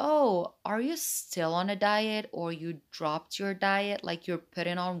telling me, "Oh, are you still on a diet, or you dropped your diet, like you're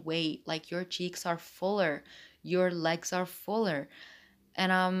putting on weight, like your cheeks are fuller, your legs are fuller."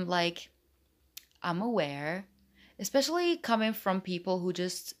 And I'm like, I'm aware, especially coming from people who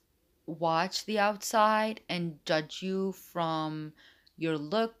just watch the outside and judge you from your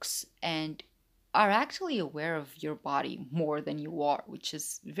looks and are actually aware of your body more than you are, which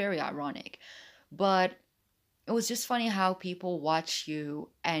is very ironic. But it was just funny how people watch you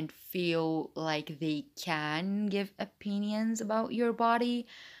and feel like they can give opinions about your body.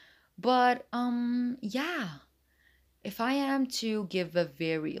 But yeah, if I am to give a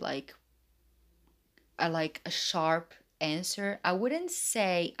very like a sharp answer, I wouldn't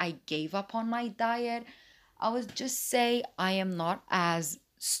say I gave up on my diet. I would just say I am not as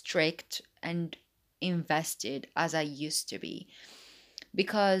strict and invested as I used to be.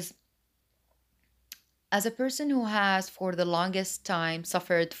 Because as a person who has for the longest time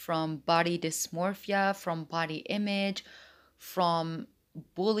suffered from body dysmorphia, from body image, from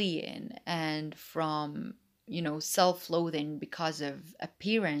bullying, and from, self loathing because of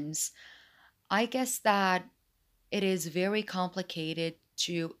appearance, I guess that it is very complicated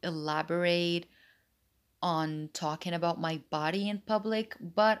to elaborate on talking about my body in public,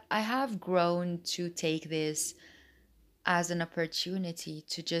 but I have grown to take this as an opportunity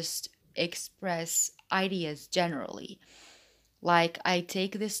to just express ideas generally. Like, I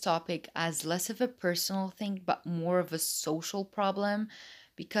take this topic as less of a personal thing, but more of a social problem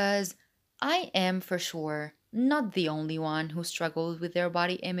because I am for sure not the only one who struggles with their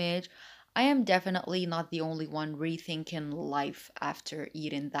body image. I am definitely not the only one rethinking life after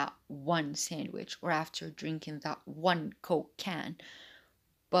eating that one sandwich or after drinking that one Coke can.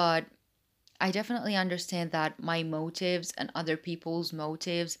 But I definitely understand that my motives and other people's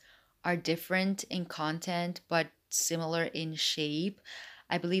motives are different in content but similar in shape.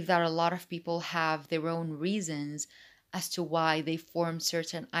 I believe that a lot of people have their own reasons as to why they form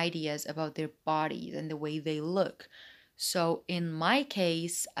certain ideas about their bodies and the way they look. So, in my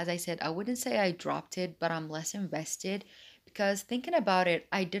case, as I said, I wouldn't say I dropped it, but I'm less invested because thinking about it,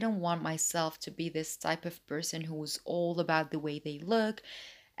 I didn't want myself to be this type of person who was all about the way they look.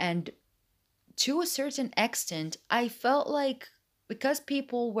 And to a certain extent, I felt like because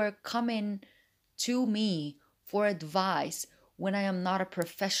people were coming to me for advice when I am not a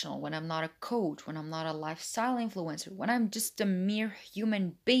professional, when I'm not a coach, when I'm not a lifestyle influencer, when I'm just a mere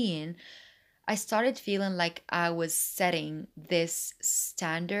human being, I started feeling like I was setting this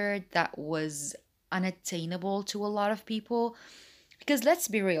standard that was unattainable to a lot of people. Because let's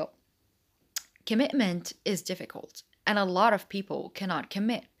be real, commitment is difficult, and a lot of people cannot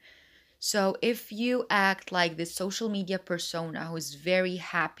commit. So if you act like this social media persona who is very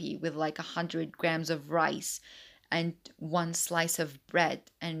happy with like 100 grams of rice and one slice of bread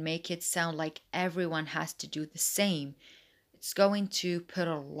and make it sound like everyone has to do the same, it's going to put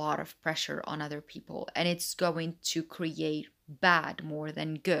a lot of pressure on other people and it's going to create bad more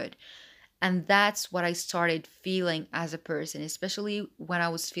than good. And that's what I started feeling as a person, especially when I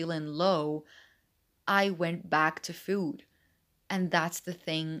was feeling low. I went back to food. And that's the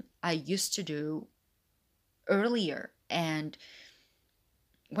thing I used to do earlier. And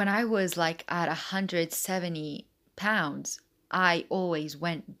when I was like at 170 pounds, I always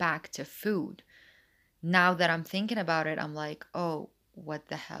went back to food. Now that I'm thinking about it, I'm like, oh, what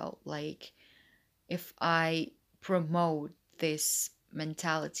the hell? Like, if I promote this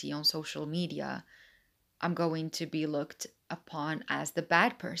mentality on social media, I'm going to be looked upon as the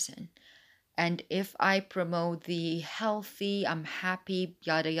bad person. And if I promote the healthy, I'm happy,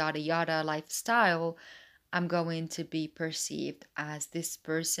 yada, yada, yada lifestyle, I'm going to be perceived as this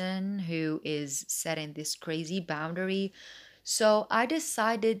person who is setting this crazy boundary. So I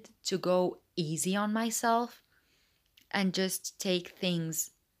decided to go easy on myself and just take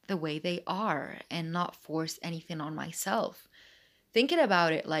things the way they are and not force anything on myself. Thinking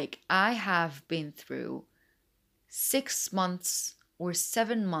about it, like I have been through 6 months or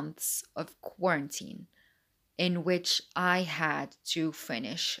 7 months of quarantine in which I had to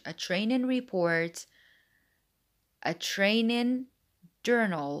finish a training report, a training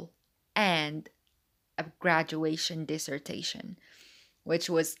journal, and a graduation dissertation,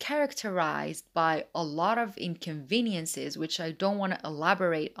 which was characterized by a lot of inconveniences, which I don't want to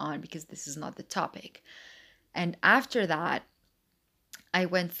elaborate on because this is not the topic. And after that, I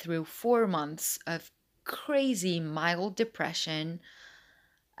went through 4 months of crazy mild depression.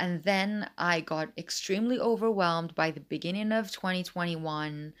 And then I got extremely overwhelmed by the beginning of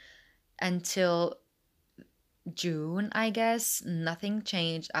 2021 until June, I guess. Nothing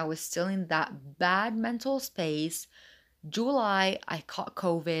changed. I was still in that bad mental space. July, I caught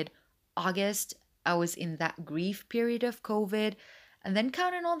COVID. August, I was in that grief period of COVID. And then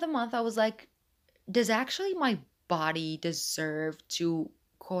counting on the month, I was like, does actually my body deserve to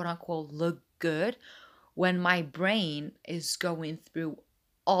quote unquote look good when my brain is going through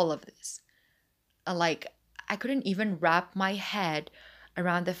all of this? Like, I couldn't even wrap my head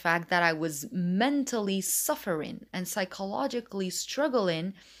around the fact that I was mentally suffering and psychologically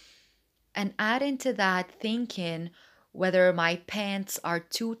struggling, and add into that thinking whether my pants are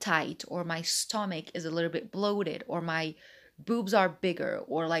too tight or my stomach is a little bit bloated or my boobs are bigger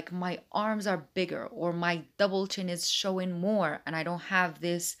or like my arms are bigger or my double chin is showing more and I don't have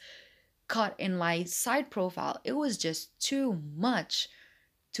this cut in my side profile. It was just too much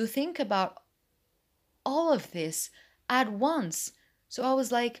to think about all of this at once. So I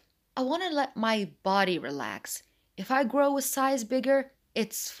was like, I want to let my body relax. If I grow a size bigger,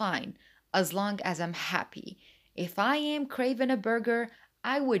 it's fine as long as I'm happy. If I am craving a burger,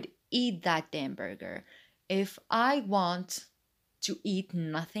 I would eat that damn burger. If I want to eat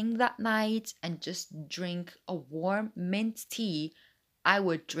nothing that night and just drink a warm mint tea, I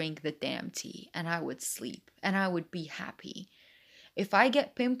would drink the damn tea and I would sleep and I would be happy. If I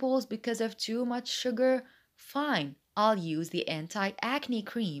get pimples because of too much sugar, fine. I'll use the anti acne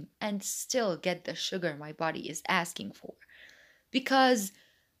cream and still get the sugar my body is asking for. Because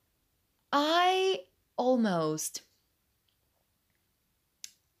I almost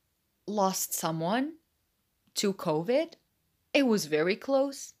lost someone to COVID. It was very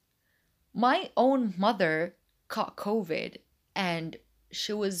close. My own mother caught COVID and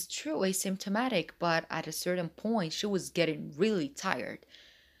she was true asymptomatic, but at a certain point, she was getting really tired.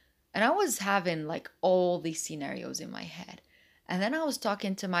 And I was having like all these scenarios in my head. And then I was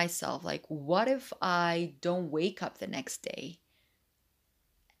talking to myself, like, what if I don't wake up the next day?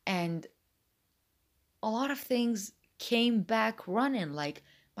 And a lot of things came back running, like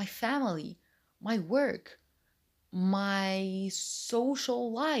my family, my work, my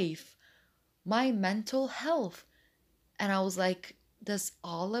social life, my mental health. And I was like, does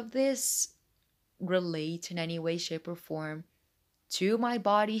all of this relate in any way, shape, or form to my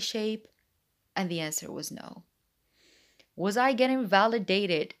body shape? And the answer was no. Was I getting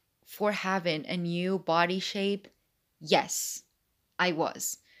validated for having a new body shape? Yes, I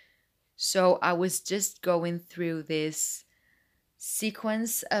was. So I was just going through this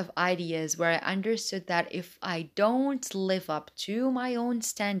sequence of ideas where I understood that if I don't live up to my own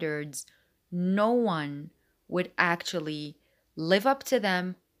standards, no one would actually live up to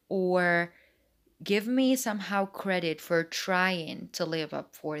them or give me somehow credit for trying to live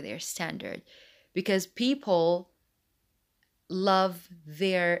up for their standard. Because people love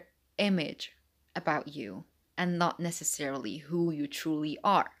their image about you and not necessarily who you truly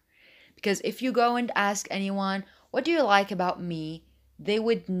are. Because if you go and ask anyone, what do you like about me? They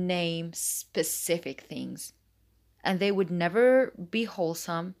would name specific things and they would never be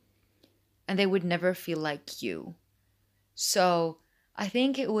wholesome and they would never feel like you. So I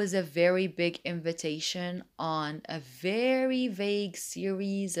think it was a very big invitation on a very vague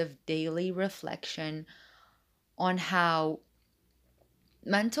series of daily reflection on how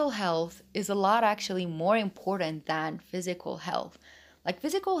mental health is a lot actually more important than physical health. Like,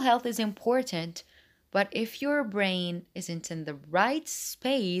 physical health is important, but if your brain isn't in the right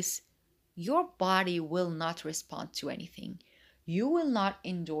space, your body will not respond to anything. You will not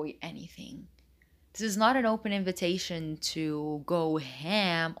enjoy anything. This is not an open invitation to go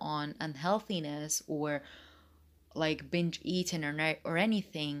ham on unhealthiness or like binge eating or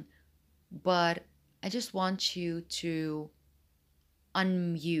anything, but I just want you to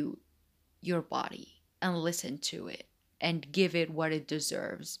unmute your body and listen to it and give it what it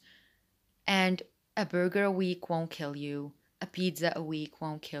deserves. And a burger a week won't kill you. A pizza a week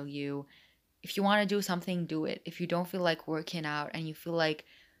won't kill you. If you want to do something, do it. If you don't feel like working out and you feel like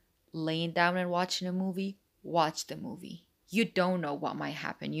laying down and watching a movie, watch the movie. You don't know what might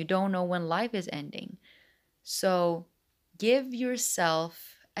happen. You don't know when life is ending. So give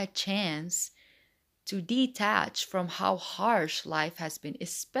yourself a chance to detach from how harsh life has been,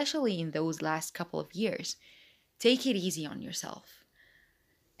 especially in those last couple of years. Take it easy on yourself.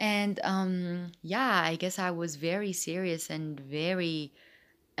 And yeah, I guess I was very serious and very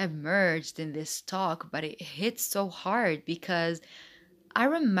immersed in this talk, but it hit so hard because I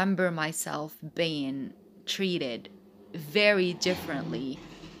remember myself being treated very differently.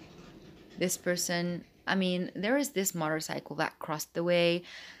 This person, I mean, there is this motorcycle that crossed the way.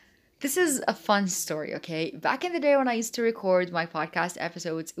 This is a fun story, okay? Back in the day when I used to record my podcast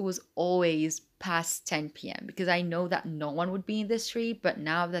episodes, it was always past 10 p.m. because I know that no one would be in the street. But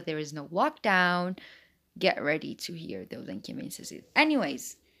now that there is no lockdown, get ready to hear those inconveniences.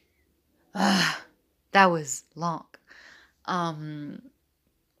 Anyways, that was long. Um,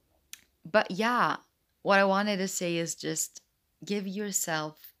 but yeah, what I wanted to say is just give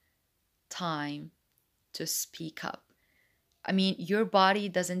yourself time to speak up. I mean, your body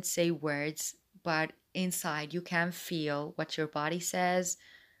doesn't say words, but inside you can feel what your body says.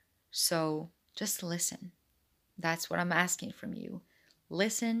 So just listen. That's what I'm asking from you.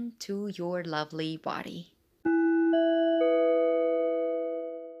 Listen to your lovely body.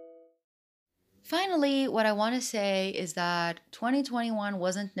 Finally, what I want to say is that 2021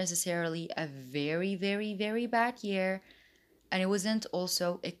 wasn't necessarily a very, very, very bad year, and it wasn't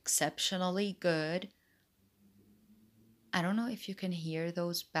also exceptionally good. I don't know if you can hear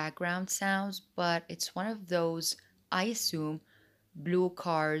those background sounds, but it's one of those, I assume, blue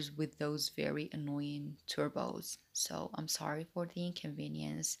cars with those very annoying turbos. So I'm sorry for the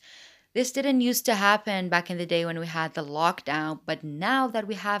inconvenience. This didn't used to happen back in the day when we had the lockdown, but now that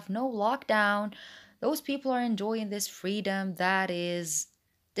we have no lockdown, those people are enjoying this freedom that is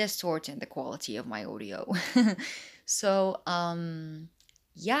distorting the quality of my audio. So,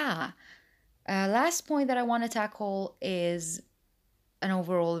 yeah. Last point that I want to tackle is an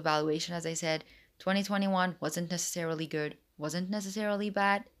overall evaluation, as I said, 2021 wasn't necessarily good, wasn't necessarily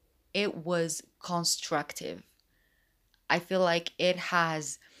bad. It was constructive. I feel like it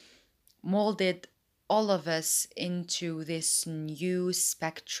has molded all of us into this new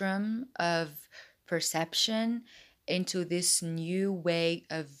spectrum of perception, into this new way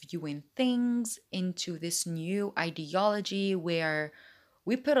of viewing things, into this new ideology where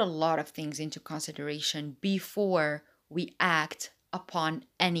we put a lot of things into consideration before we act upon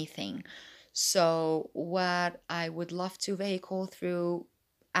anything. So, what I would love to vehicle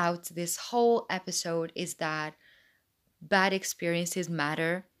throughout this whole episode is that bad experiences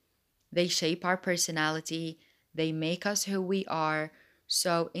matter. They shape our personality, they make us who we are.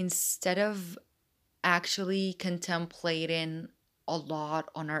 So instead of actually contemplating a lot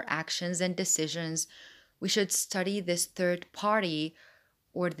on our actions and decisions, we should study this third party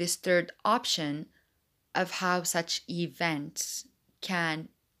or this third option of how such events can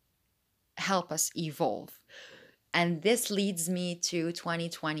help us evolve. And this leads me to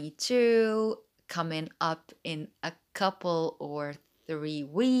 2022 coming up in a couple or 3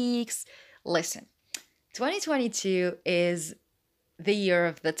 weeks. Listen, 2022 is the year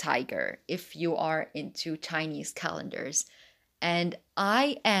of the tiger if you are into Chinese calendars. And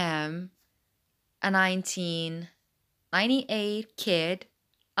I am a 1998 kid.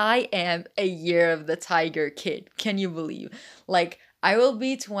 I am a year of the tiger kid. Can you believe? Like, I will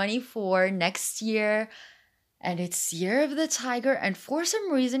be 24 next year and it's year of the tiger, and for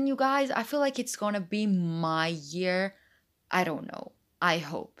some reason, you guys, I feel like it's going to be my year. I don't know. I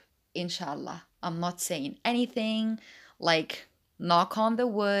hope. Inshallah. I'm not saying anything like knock on the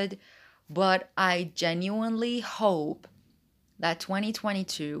wood, but I genuinely hope that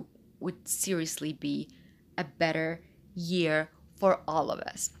 2022 would seriously be a better year for all of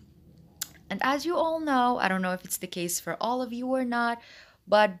us. And as you all know, I don't know if it's the case for all of you or not,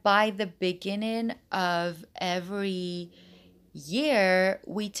 but by the beginning of every year,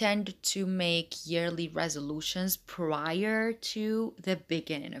 we tend to make yearly resolutions prior to the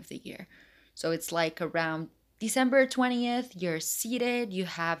beginning of the year. So it's like around December 20th, you're seated, you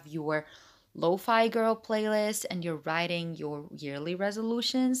have your Lo-Fi Girl playlist, and you're writing your yearly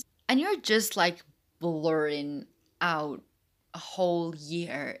resolutions, and you're just like blurring out a whole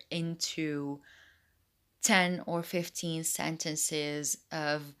year into 10 or 15 sentences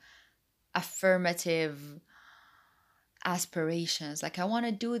of affirmative aspirations. Like, I want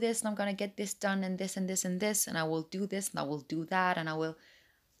to do this and I'm going to get this done and this and this and this, and I will do this and I will do that and I will.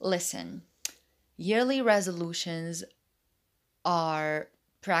 Listen, yearly resolutions are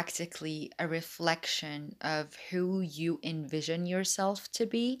practically a reflection of who you envision yourself to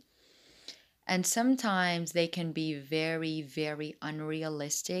be. And sometimes they can be very, very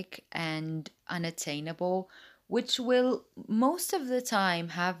unrealistic and unattainable, which will most of the time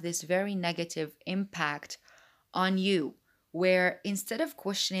have this very negative impact on you, where instead of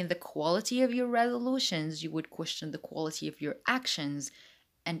questioning the quality of your resolutions, you would question the quality of your actions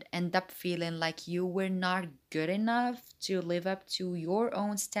and end up feeling like you were not good enough to live up to your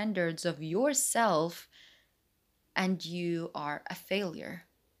own standards of yourself and you are a failure.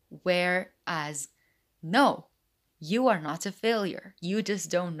 Whereas, no, you are not a failure. You just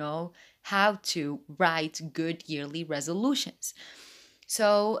don't know how to write good yearly resolutions.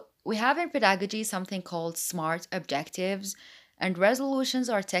 So, we have in pedagogy something called SMART objectives, and resolutions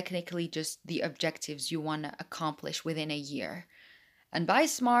are technically just the objectives you want to accomplish within a year. And by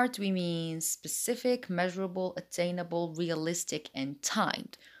SMART, we mean specific, measurable, attainable, realistic, and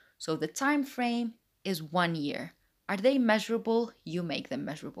timed. So the time frame is 1 year. Are they measurable? You make them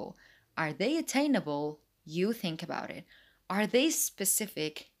measurable. Are they attainable? You think about it. Are they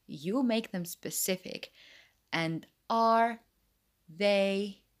specific? You make them specific. And are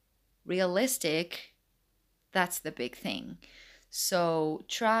they realistic? That's the big thing. So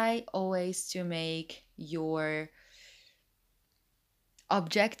try always to make your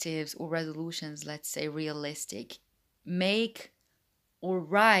objectives or resolutions, let's say, realistic. Make or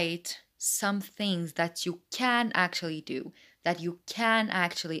write some things that you can actually do, that you can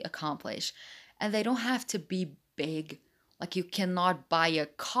actually accomplish. And they don't have to be big. Like, you cannot buy a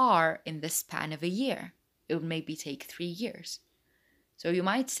car in the span of a year. It would maybe take 3 years. So you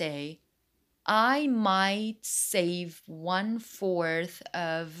might say, I might save 1/4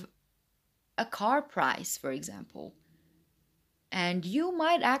 of a car price, for example. And you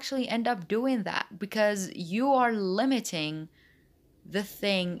might actually end up doing that because you are limiting the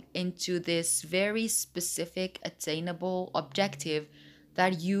thing into this very specific, attainable objective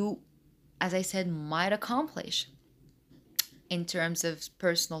that you, as I said, might accomplish. In terms of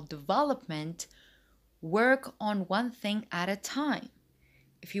personal development, work on one thing at a time.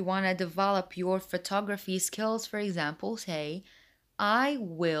 if you want to develop your photography skills, for example, say, I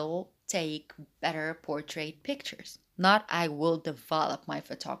will take better portrait pictures, not I will develop my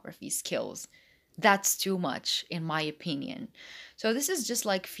photography skills. That's too much, in my opinion. So, this is just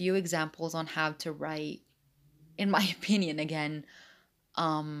like few examples on how to write, in my opinion, again,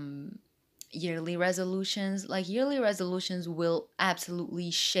 um, yearly resolutions. Like, yearly resolutions will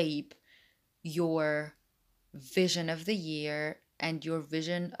absolutely shape your vision of the year and your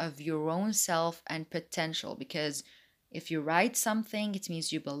vision of your own self and potential, because if you write something, it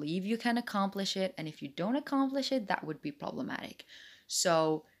means you believe you can accomplish it, and if you don't accomplish it, that would be problematic.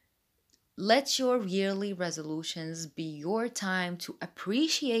 So let your yearly resolutions be your time to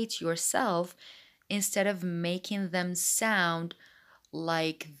appreciate yourself instead of making them sound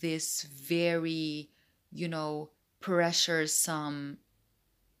like this very, you know, pressuresome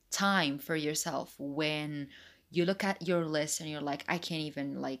time for yourself when you look at your list and you're like, I can't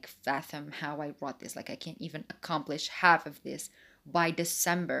even like fathom how I wrote this, like I can't even accomplish half of this by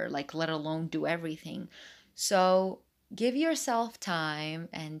December, like let alone do everything. So give yourself time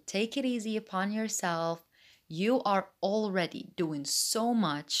and take it easy upon yourself. You are already doing so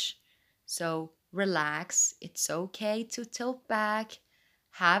much, so relax. It's okay to tilt back,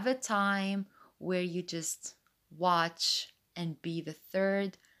 have a time where you just watch and be the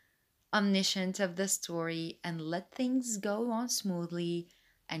third omniscient of the story and let things go on smoothly,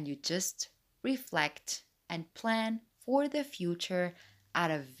 and you just reflect and plan for the future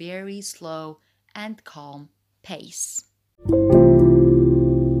at a very slow and calm pace.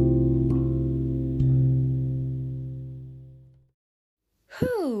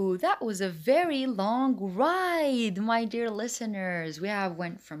 Whew, that was a very long ride, my dear listeners. We have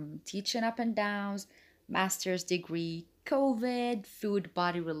went from teaching up and downs, master's degree, COVID, food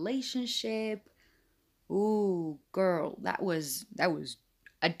body relationship. Ooh, girl, that was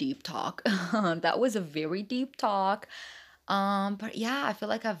a deep talk. That was a very deep talk. But yeah, I feel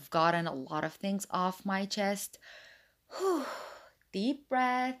like I've gotten a lot of things off my chest. Whew, deep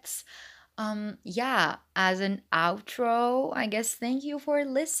breaths. Yeah, as an outro, I guess thank you for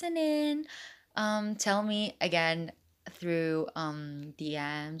listening. Tell me again through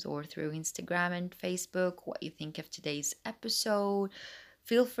DMs or through Instagram and Facebook what you think of today's episode.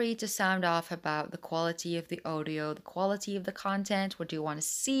 Feel free to sound off about the quality of the audio, the quality of the content. What do you want to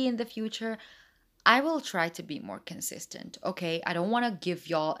see in the future? I will try to be more consistent, okay? I don't want to give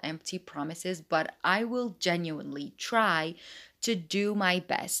y'all empty promises, but I will genuinely try to do my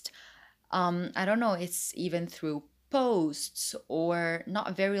best. I don't know, it's even through posts or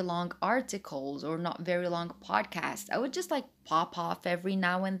not very long articles or not very long podcasts. I would just like pop off every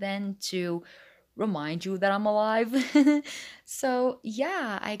now and then to remind you that I'm alive. So,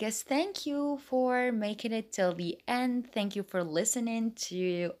 yeah, I guess thank you for making it till the end. Thank you for listening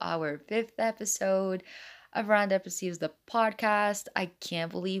to our fifth episode of Roundup Receives the podcast. I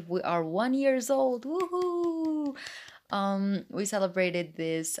can't believe we are 1 years old. Woohoo! We celebrated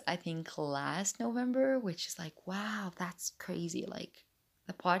this, I think, last November, which is like, wow, that's crazy. Like,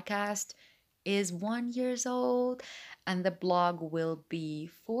 the podcast is 1 years old, and the blog will be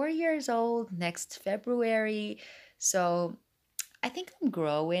 4 years old next February. So I think I'm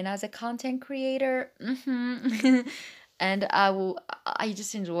growing as a content creator. And I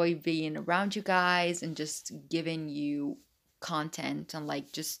just enjoy being around you guys and just giving you content and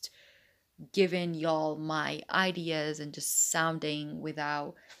like just giving y'all my ideas and just sounding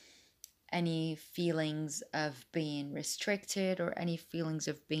without any feelings of being restricted or any feelings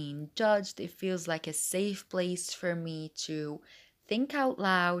of being judged. It feels like a safe place for me to think out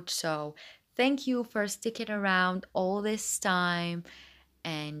loud. So, thank you for sticking around all this time.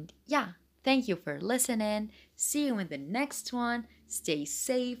 And yeah, thank you for listening. See you in the next one. Stay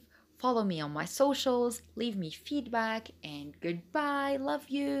safe. Follow me on my socials. Leave me feedback. And goodbye. Love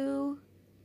you.